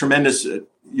tremendous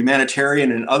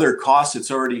humanitarian and other costs.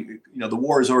 It's already, the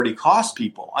war has already cost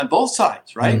people on both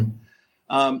sides, right?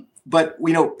 Mm-hmm. But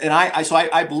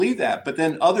I believe that. But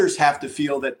then others have to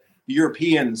feel that the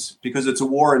Europeans, because it's a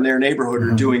war in their neighborhood,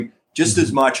 are doing just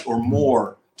as much or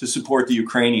more to support the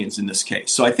Ukrainians in this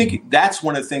case. So I think that's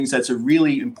one of the things that's a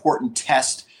really important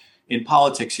test in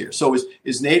politics here. So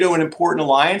is NATO an important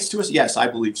alliance to us? Yes, I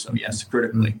believe so. Yes,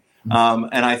 critically.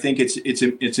 And I think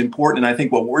it's important. And I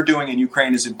think what we're doing in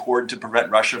Ukraine is important to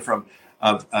prevent Russia from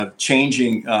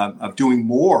changing, of doing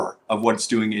more of what it's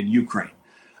doing in Ukraine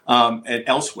and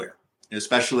elsewhere,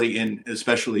 especially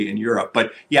in Europe.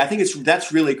 But yeah, I think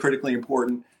that's really critically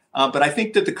important. But I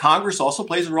think that the Congress also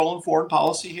plays a role in foreign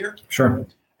policy here. Sure.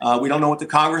 We don't know what the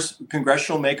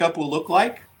congressional makeup will look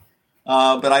like.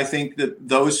 But I think that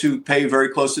those who pay very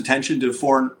close attention to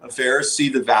foreign affairs see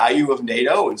the value of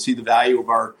NATO and see the value of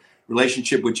our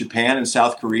relationship with Japan and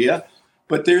South Korea.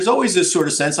 But there's always this sort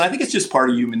of sense, and I think it's just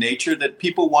part of human nature, that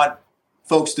people want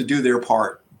folks to do their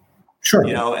part. Sure.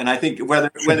 And I think whether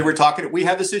we're talking, we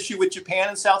have this issue with Japan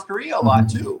and South Korea a lot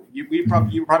too. You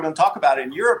probably don't talk about it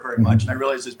in Europe very much, and I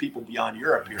realize there's people beyond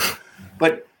Europe here.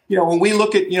 But when we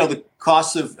look at the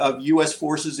costs of U.S.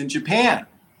 forces in Japan,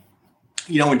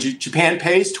 when Japan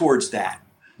pays towards that,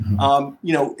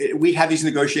 we have these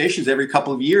negotiations every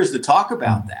couple of years to talk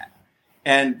about that,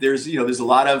 and there's a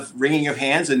lot of wringing of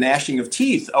hands and gnashing of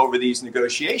teeth over these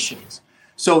negotiations.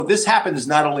 So this happens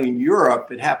not only in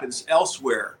Europe, it happens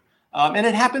elsewhere. And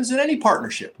it happens in any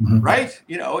partnership, right?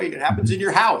 It happens in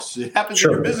your house. It happens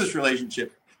in your business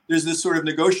relationship. There's this sort of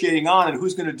negotiating on and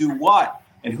who's going to do what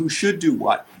and who should do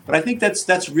what. But I think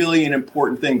that's really an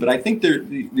important thing. But I think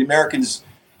the Americans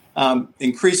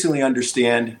increasingly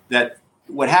understand that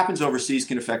what happens overseas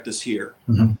can affect us here.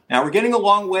 Now, we're getting a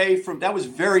long way from that. Was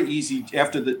very easy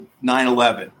after the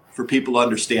 9/11 for people to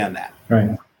understand that.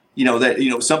 Right.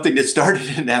 Something that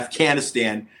started in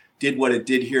Afghanistan did what it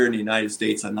did here in the United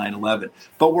States on 9/11.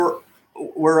 But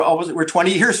we're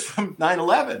 20 years from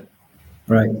 9/11.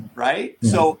 Right.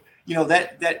 Yeah. So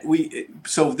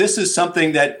so this is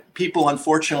something that people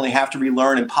unfortunately have to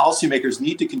relearn, and policymakers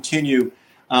need to continue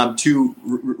to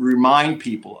remind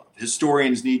people of.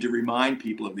 Historians need to remind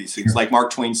people of these things. Like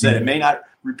Mark Twain said, it may not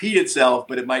repeat itself,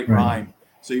 but it might rhyme.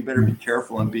 So you better be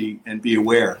careful and be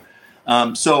aware.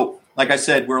 So like I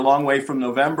said, we're a long way from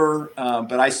November,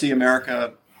 but I see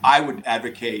America. I would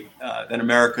advocate that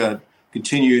America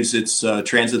continues its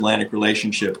transatlantic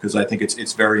relationship, because I think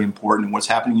it's very important. And what's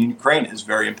happening in Ukraine is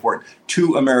very important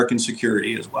to American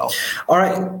security as well. All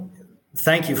right.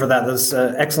 Thank you for that. That's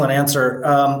an excellent answer.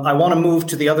 I want to move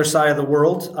to the other side of the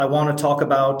world. I want to talk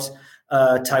about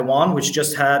Taiwan, which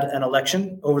just had an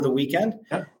election over the weekend,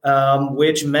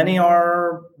 which many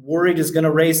are worried is going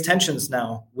to raise tensions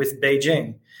now with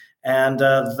Beijing. And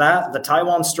the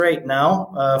Taiwan Strait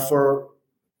now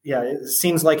it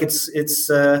seems like it's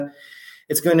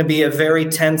going to be a very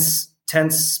tense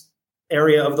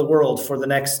area of the world for the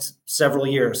next several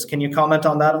years. Can you comment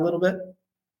on that a little bit?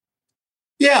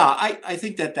 Yeah, I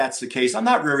think that's the case. I'm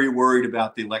not very worried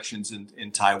about the elections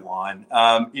in Taiwan.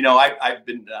 I've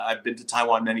been to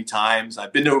Taiwan many times.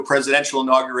 I've been to a presidential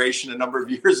inauguration a number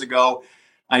of years ago.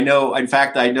 I know, in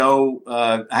fact,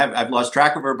 I've lost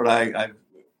track of her, but I've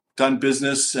done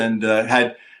business and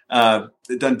had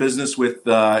done business with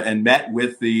and met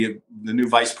with the new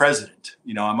vice president.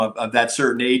 I'm of that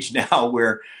certain age now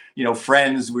where,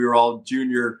 friends, we were all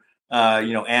junior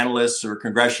analysts or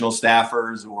congressional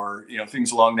staffers or,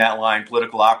 things along that line,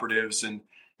 political operatives.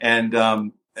 And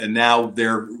now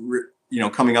they're,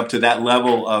 coming up to that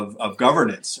level of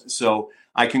governance. So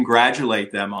I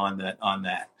congratulate them on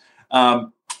that.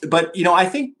 But I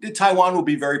think that Taiwan will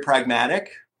be very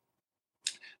pragmatic.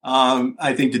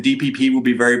 I think the DPP will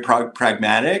be very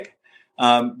pragmatic.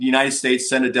 The United States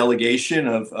sent a delegation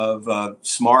of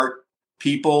smart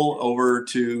people over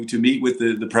to meet with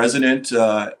the president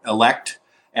elect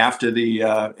after the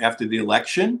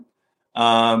election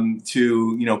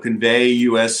to convey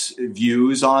U.S.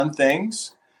 views on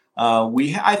things.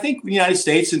 I think the United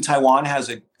States and Taiwan has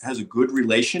a good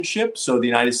relationship, so the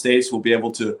United States will be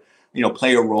able to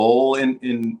play a role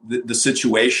in the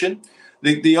situation.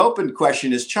 The open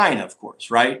question is China, of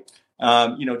course, right?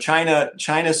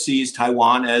 China sees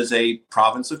Taiwan as a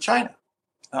province of China.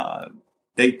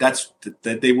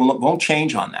 They won't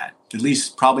change on that, at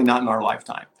least probably not in our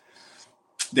lifetime.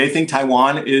 They think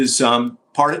Taiwan is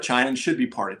part of China and should be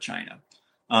part of China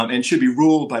and should be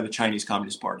ruled by the Chinese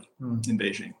Communist Party in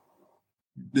Beijing.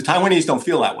 The Taiwanese don't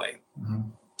feel that way. Mm-hmm.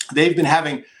 They've been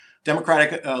having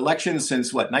democratic elections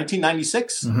since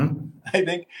 1996, I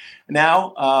think.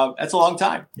 Now, that's a long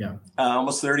time. Yeah,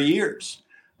 almost 30 years.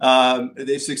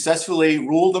 They've successfully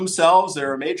ruled themselves.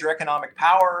 They're a major economic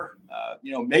power,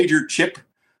 major chip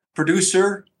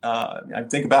producer. I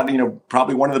think about,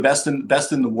 probably one of the best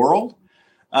in the world.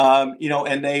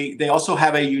 And they also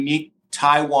have a unique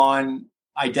Taiwan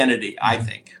identity, I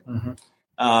think,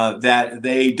 that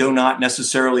they do not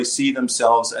necessarily see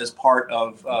themselves as part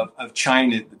of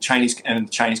China, the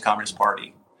Chinese Communist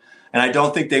Party. And I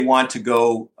don't think they want to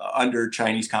go under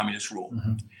Chinese communist rule.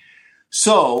 Mm-hmm.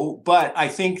 So, but I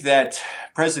think that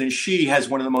President Xi has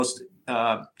one of the most,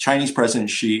 Chinese President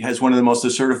Xi has one of the most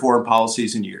assertive foreign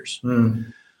policies in years.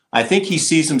 Mm. I think he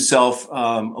sees himself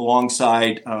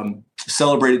alongside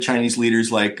celebrated Chinese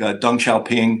leaders like Deng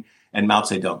Xiaoping and Mao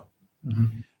Zedong.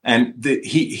 Mm-hmm. And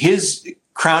his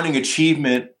crowning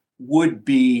achievement would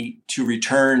be to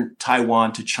return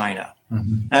Taiwan to China.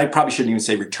 Mm-hmm. And I probably shouldn't even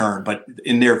say return, but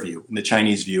in their view, in the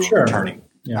Chinese view, of returning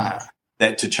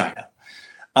that to China.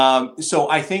 So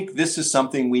I think this is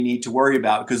something we need to worry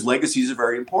about because legacies are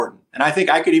very important. And I think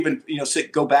I could even,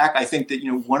 go back. I think that,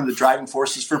 one of the driving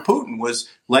forces for Putin was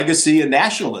legacy and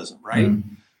nationalism, right?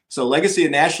 Mm-hmm. So legacy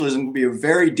and nationalism would be a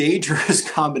very dangerous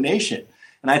combination.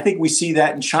 And I think we see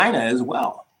that in China as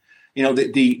well.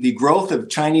 The growth of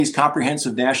Chinese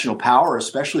comprehensive national power,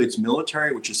 especially its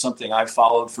military, which is something I've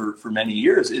followed for many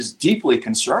years, is deeply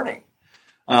concerning.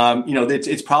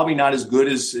 It's probably not as good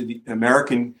as the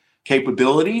American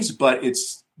capabilities, but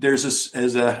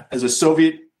as a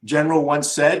Soviet general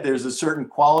once said, there's a certain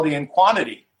quality and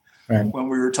quantity. Right. When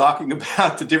we were talking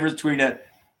about the difference between an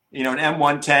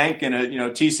M1 tank and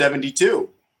a T-72.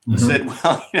 Mm-hmm. Said,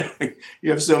 well, you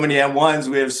have so many M1s,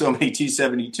 we have so many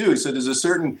T-72. So there's a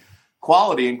certain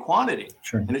quality and quantity.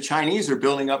 Sure. And the Chinese are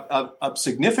building up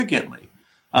significantly.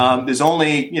 There's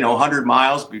only 100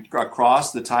 miles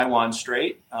across the Taiwan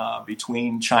Strait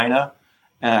between China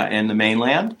and the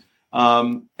mainland.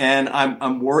 And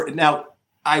I'm worried. Now,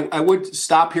 I would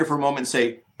stop here for a moment and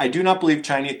say, I do not believe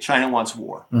China wants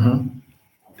war. Mm-hmm.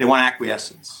 They want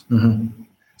acquiescence. Mm-hmm.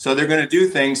 So they're going to do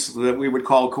things that we would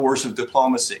call coercive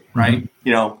diplomacy, right?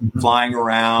 Mm-hmm. Flying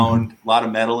around, a lot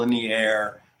of metal in the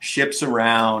air, ships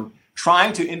around,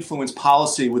 trying to influence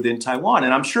policy within Taiwan.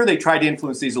 And I'm sure they tried to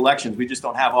influence these elections. We just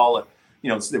don't have all the,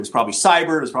 there was probably cyber,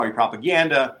 there was probably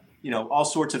propaganda, all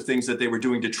sorts of things that they were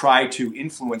doing to try to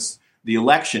influence the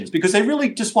elections because they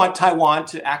really just want Taiwan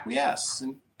to acquiesce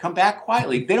and come back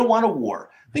quietly. They don't want a war.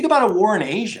 Think about a war in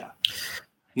Asia.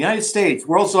 The United States,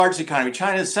 world's largest economy,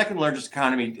 China's second largest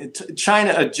economy,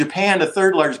 Japan, the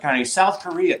third largest economy, South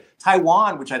Korea,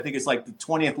 Taiwan, which I think is like the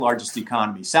 20th largest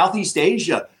economy, Southeast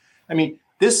Asia. I mean,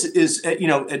 this is,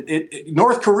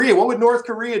 North Korea. What would North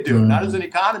Korea do? Not as an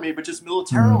economy, but just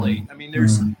militarily. I mean,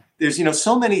 there's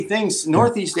so many things.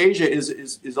 Northeast Asia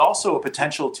is also a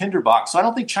potential tinderbox. So I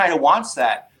don't think China wants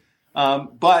that,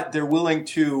 but they're willing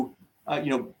to,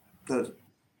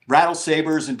 rattle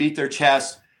sabers and beat their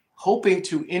chest, hoping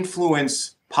to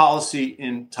influence policy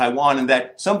in Taiwan, and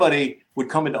that somebody would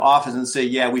come into office and say,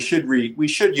 yeah, we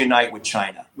should unite with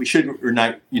China. We should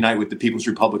unite with the People's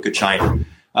Republic of China.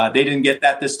 They didn't get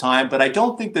that this time, but I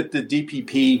don't think that the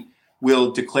DPP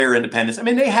will declare independence. I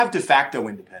mean, they have de facto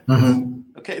independence.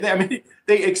 Mm-hmm. Okay,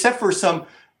 they except for some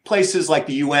places like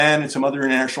the UN and some other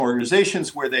international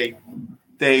organizations where they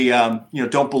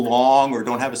don't belong or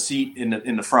don't have a seat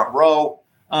in the front row.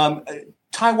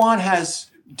 Taiwan has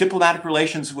diplomatic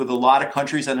relations with a lot of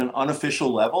countries at an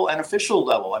unofficial level and official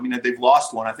level. I mean, they've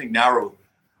lost one. I think Nauru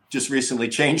just recently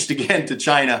changed again to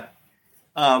China.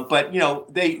 But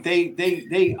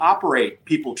they operate.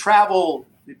 People travel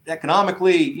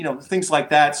economically. Things like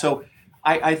that. So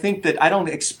I think that I don't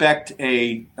expect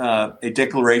a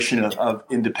declaration of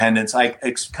independence. I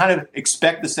kind of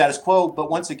expect the status quo.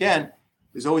 But once again,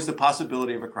 there's always the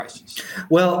possibility of a crisis.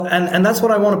 Well, and that's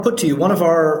what I want to put to you. One of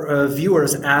our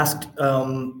viewers asked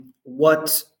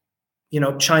what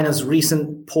China's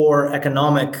recent poor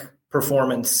economic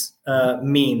performance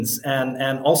means,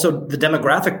 and also the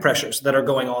demographic pressures that are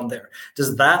going on there.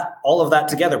 Does all of that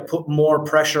together put more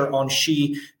pressure on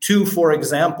Xi to, for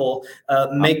example,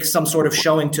 make some sort of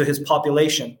showing to his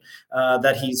population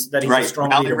that he's right. A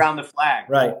strong Rally leader? Around the flag,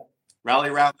 right? Rally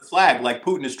around the flag, like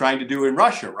Putin is trying to do in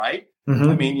Russia, right? Mm-hmm.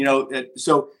 I mean,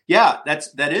 so yeah,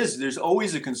 there's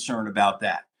always a concern about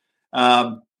that.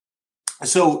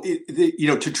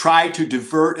 To try to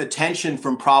divert attention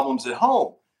from problems at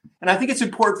home. And I think it's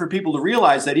important for people to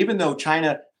realize that even though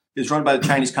China is run by the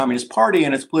Chinese Communist Party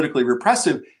and it's politically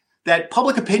repressive, that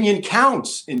public opinion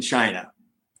counts in China.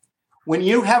 When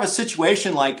you have a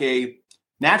situation like a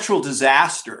natural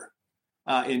disaster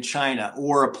in China,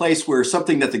 or a place where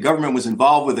something that the government was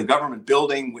involved with, a government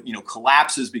building,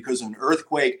 collapses because of an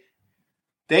earthquake,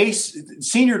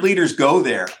 senior leaders go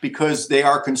there because they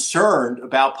are concerned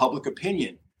about public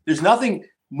opinion. There's nothing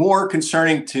more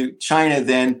concerning to China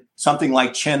than something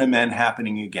like Tiananmen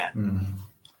happening again. Mm.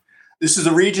 This is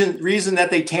a reason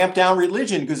that they tamp down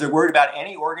religion, because they're worried about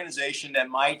any organization that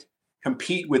might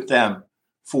compete with them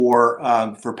for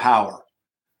power.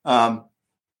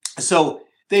 So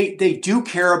they do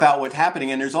care about what's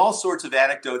happening. And there's all sorts of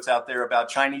anecdotes out there about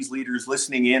Chinese leaders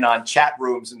listening in on chat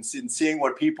rooms and seeing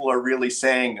what people are really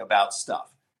saying about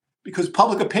stuff. Because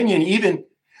public opinion, even,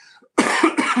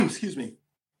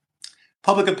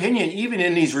 public opinion, even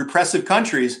in these repressive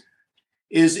countries,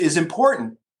 is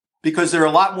important, because there are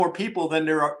a lot more people than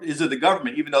there is of the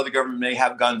government, even though the government may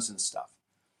have guns and stuff.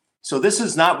 So this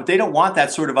is not, they don't want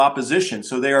that sort of opposition.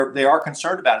 So they are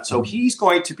concerned about it. So he's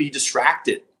going to be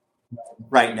distracted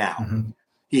right now. Mm-hmm.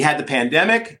 He had the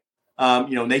pandemic,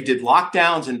 they did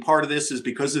lockdowns, and part of this is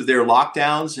because of their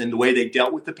lockdowns and the way they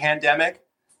dealt with the pandemic.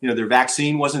 Their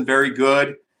vaccine wasn't very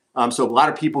good. So a lot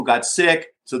of people got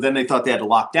sick. So then they thought they had to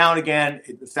lock down again.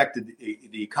 It affected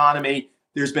the economy.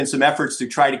 There's been some efforts to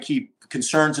try to keep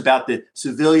concerns about the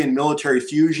civilian military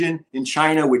fusion in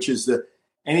China, which is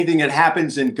anything that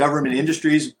happens in government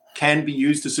industries can be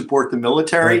used to support the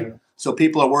military. Right. So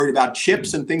people are worried about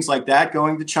chips and things like that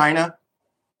going to China.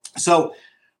 So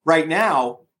right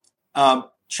now,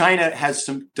 China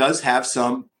does have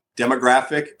some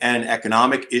demographic and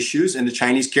economic issues, and the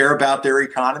Chinese care about their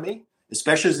economy,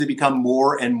 especially as they become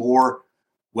more and more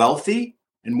wealthy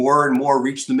and more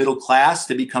reach the middle class.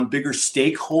 They become bigger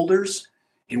stakeholders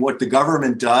in what the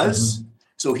government does. Mm-hmm.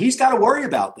 So he's got to worry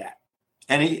about that.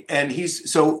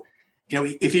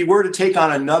 If he were to take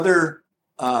on another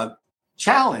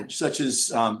challenge, such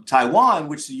as Taiwan,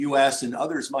 which the U.S. and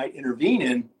others might intervene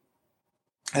in,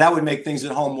 that would make things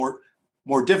at home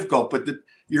more difficult. But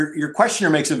your questioner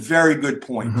makes a very good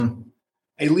point. Mm-hmm.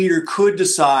 A leader could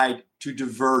decide to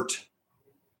divert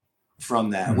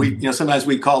from that. Mm-hmm. Sometimes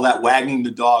we call that wagging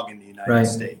the dog in the United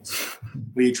States.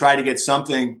 We try to get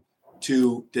something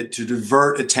to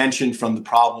divert attention from the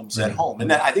problems at home.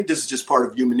 And I think this is just part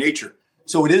of human nature.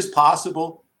 So it is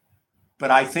possible, but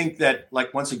I think that,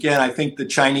 once again, I think the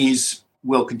Chinese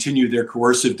will continue their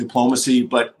coercive diplomacy,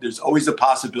 but there's always a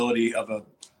possibility of a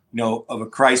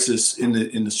crisis in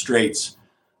the Straits.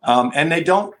 And they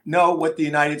don't know what the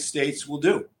United States will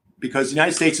do, because the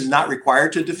United States is not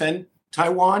required to defend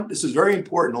Taiwan. This is very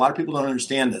important. A lot of people don't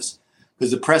understand this,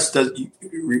 because the press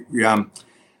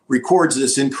records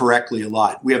this incorrectly a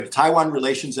lot. We have the Taiwan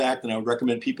Relations Act, and I would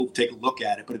recommend people take a look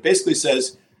at it. But it basically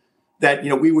says that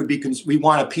we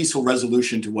want a peaceful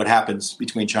resolution to what happens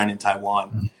between China and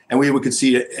Taiwan, and we would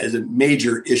concede it as a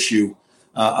major issue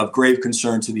of grave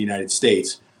concern to the United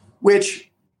States, which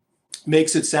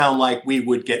makes it sound like we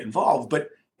would get involved. But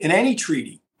in any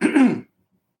treaty,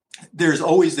 there's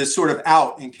always this sort of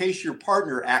out in case your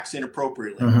partner acts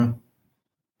inappropriately.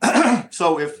 Mm-hmm.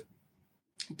 So if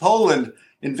Poland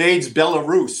invades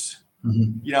Belarus,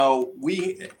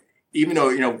 even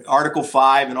though, Article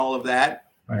 5 and all of that,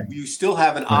 right, you still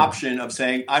have an option of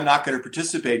saying, I'm not going to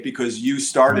participate because you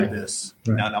started this.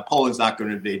 Right. Now, Poland's not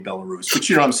going to invade Belarus, but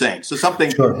you know what I'm saying? So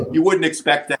something you wouldn't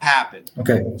expect to happen.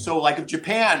 Okay. So like if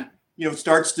Japan,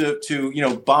 starts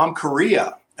to bomb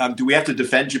Korea, do we have to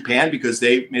defend Japan because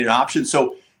they made an option?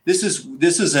 So this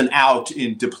is an out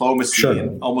in diplomacy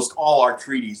in almost all our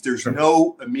treaties. There's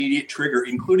no immediate trigger,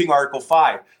 including Article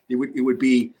 5. It would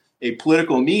be a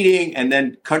political meeting, and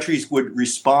then countries would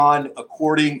respond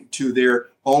according to their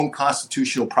own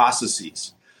constitutional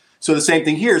processes. So the same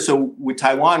thing here. So with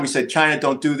Taiwan, we said, China,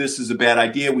 don't do this, is a bad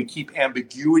idea. We keep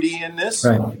ambiguity in this.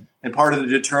 Right. And part of the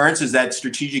deterrence is that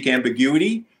strategic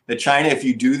ambiguity, that China, if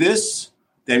you do this,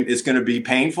 then it's going to be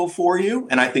painful for you.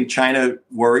 And I think China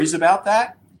worries about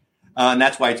that. And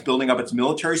that's why it's building up its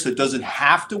military, so it doesn't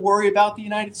have to worry about the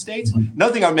United States. Mm-hmm.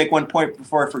 Another thing, I'll make one point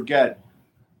before I forget.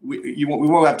 We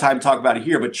won't have time to talk about it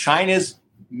here, but China's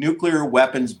nuclear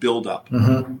weapons buildup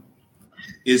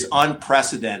is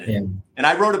unprecedented. Yeah. And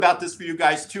I wrote about this for you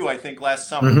guys too, I think last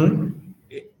summer.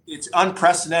 Mm-hmm. It's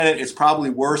unprecedented. It's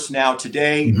probably worse now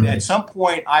today. Mm-hmm. At some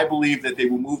point, I believe that they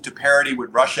will move to parity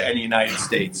with Russia and the United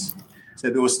States.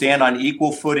 So they will stand on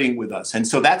equal footing with us. And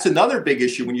so that's another big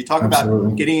issue when you talk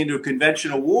about getting into a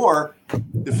conventional war.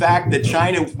 The fact that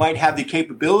China might have the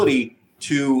capability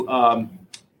to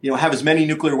have as many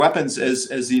nuclear weapons as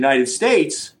the United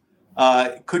States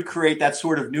could create that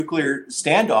sort of nuclear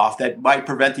standoff that might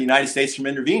prevent the United States from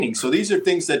intervening. So these are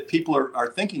things that people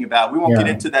are thinking about. We won't get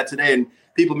into that today, and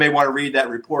people may want to read that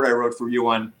report I wrote for you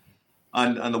on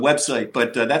the website.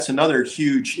 But that's another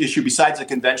huge issue besides the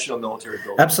conventional military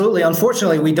building. Absolutely.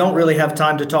 Unfortunately, we don't really have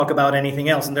time to talk about anything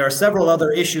else. And there are several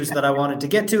other issues that I wanted to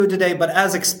get to today. But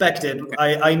as expected,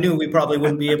 I knew we probably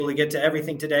wouldn't be able to get to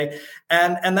everything today.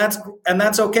 And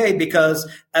that's okay, because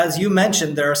as you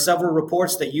mentioned, there are several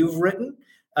reports that you've written.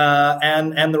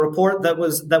 And the report that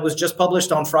was just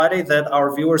published on Friday that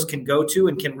our viewers can go to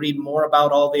and can read more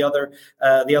about all the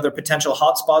other potential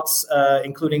hotspots,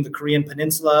 including the Korean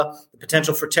Peninsula, the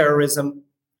potential for terrorism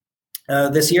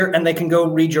this year, and they can go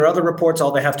read your other reports.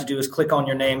 All they have to do is click on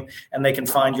your name, and they can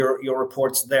find your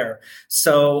reports there.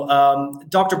 So,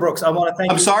 Dr. Brookes, I want to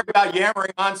thank you. I'm sorry about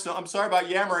yammering on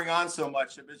so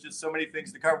much. There's just so many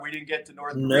things to cover. We didn't get to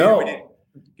North Korea. We didn't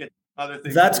get other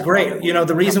things. That's great.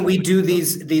 The reason we do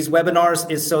these webinars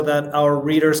is so that our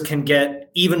readers can get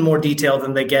even more detail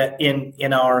than they get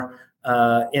in our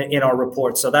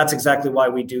reports. So that's exactly why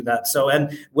we do that. So,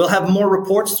 and we'll have more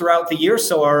reports throughout the year.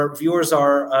 So our viewers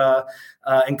are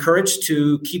encouraged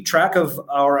to keep track of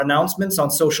our announcements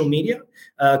on social media,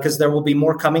 because there will be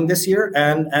more coming this year,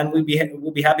 and we'll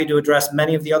be happy to address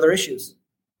many of the other issues.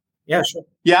 Yeah, sure.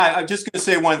 Yeah, I'm just going to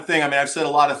say one thing. I mean, I've said a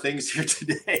lot of things here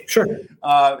today. Sure.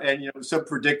 And, so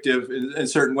predictive in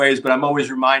certain ways, but I'm always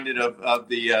reminded of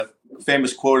the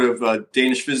famous quote of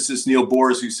Danish physicist Niels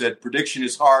Bohr, who said, prediction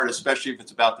is hard, especially if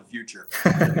it's about the future.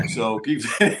 So keep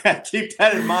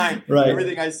that in mind. Right.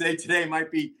 Everything I say today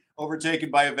might be overtaken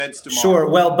by events tomorrow. Sure.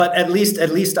 Well, but at least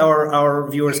our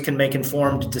viewers can make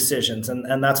informed decisions,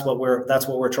 and that's what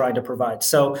we're trying to provide.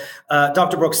 So,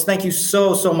 Dr. Brookes, thank you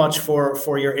so much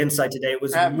for your insight today. It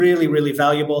was really, really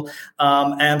valuable.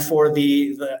 And for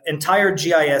the entire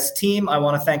GIS team, I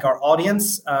want to thank our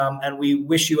audience, and we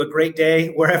wish you a great day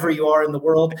wherever you are in the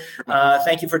world.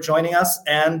 Thank you for joining us,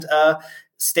 and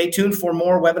stay tuned for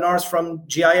more webinars from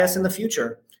GIS in the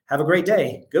future. Have a great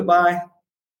day. Goodbye.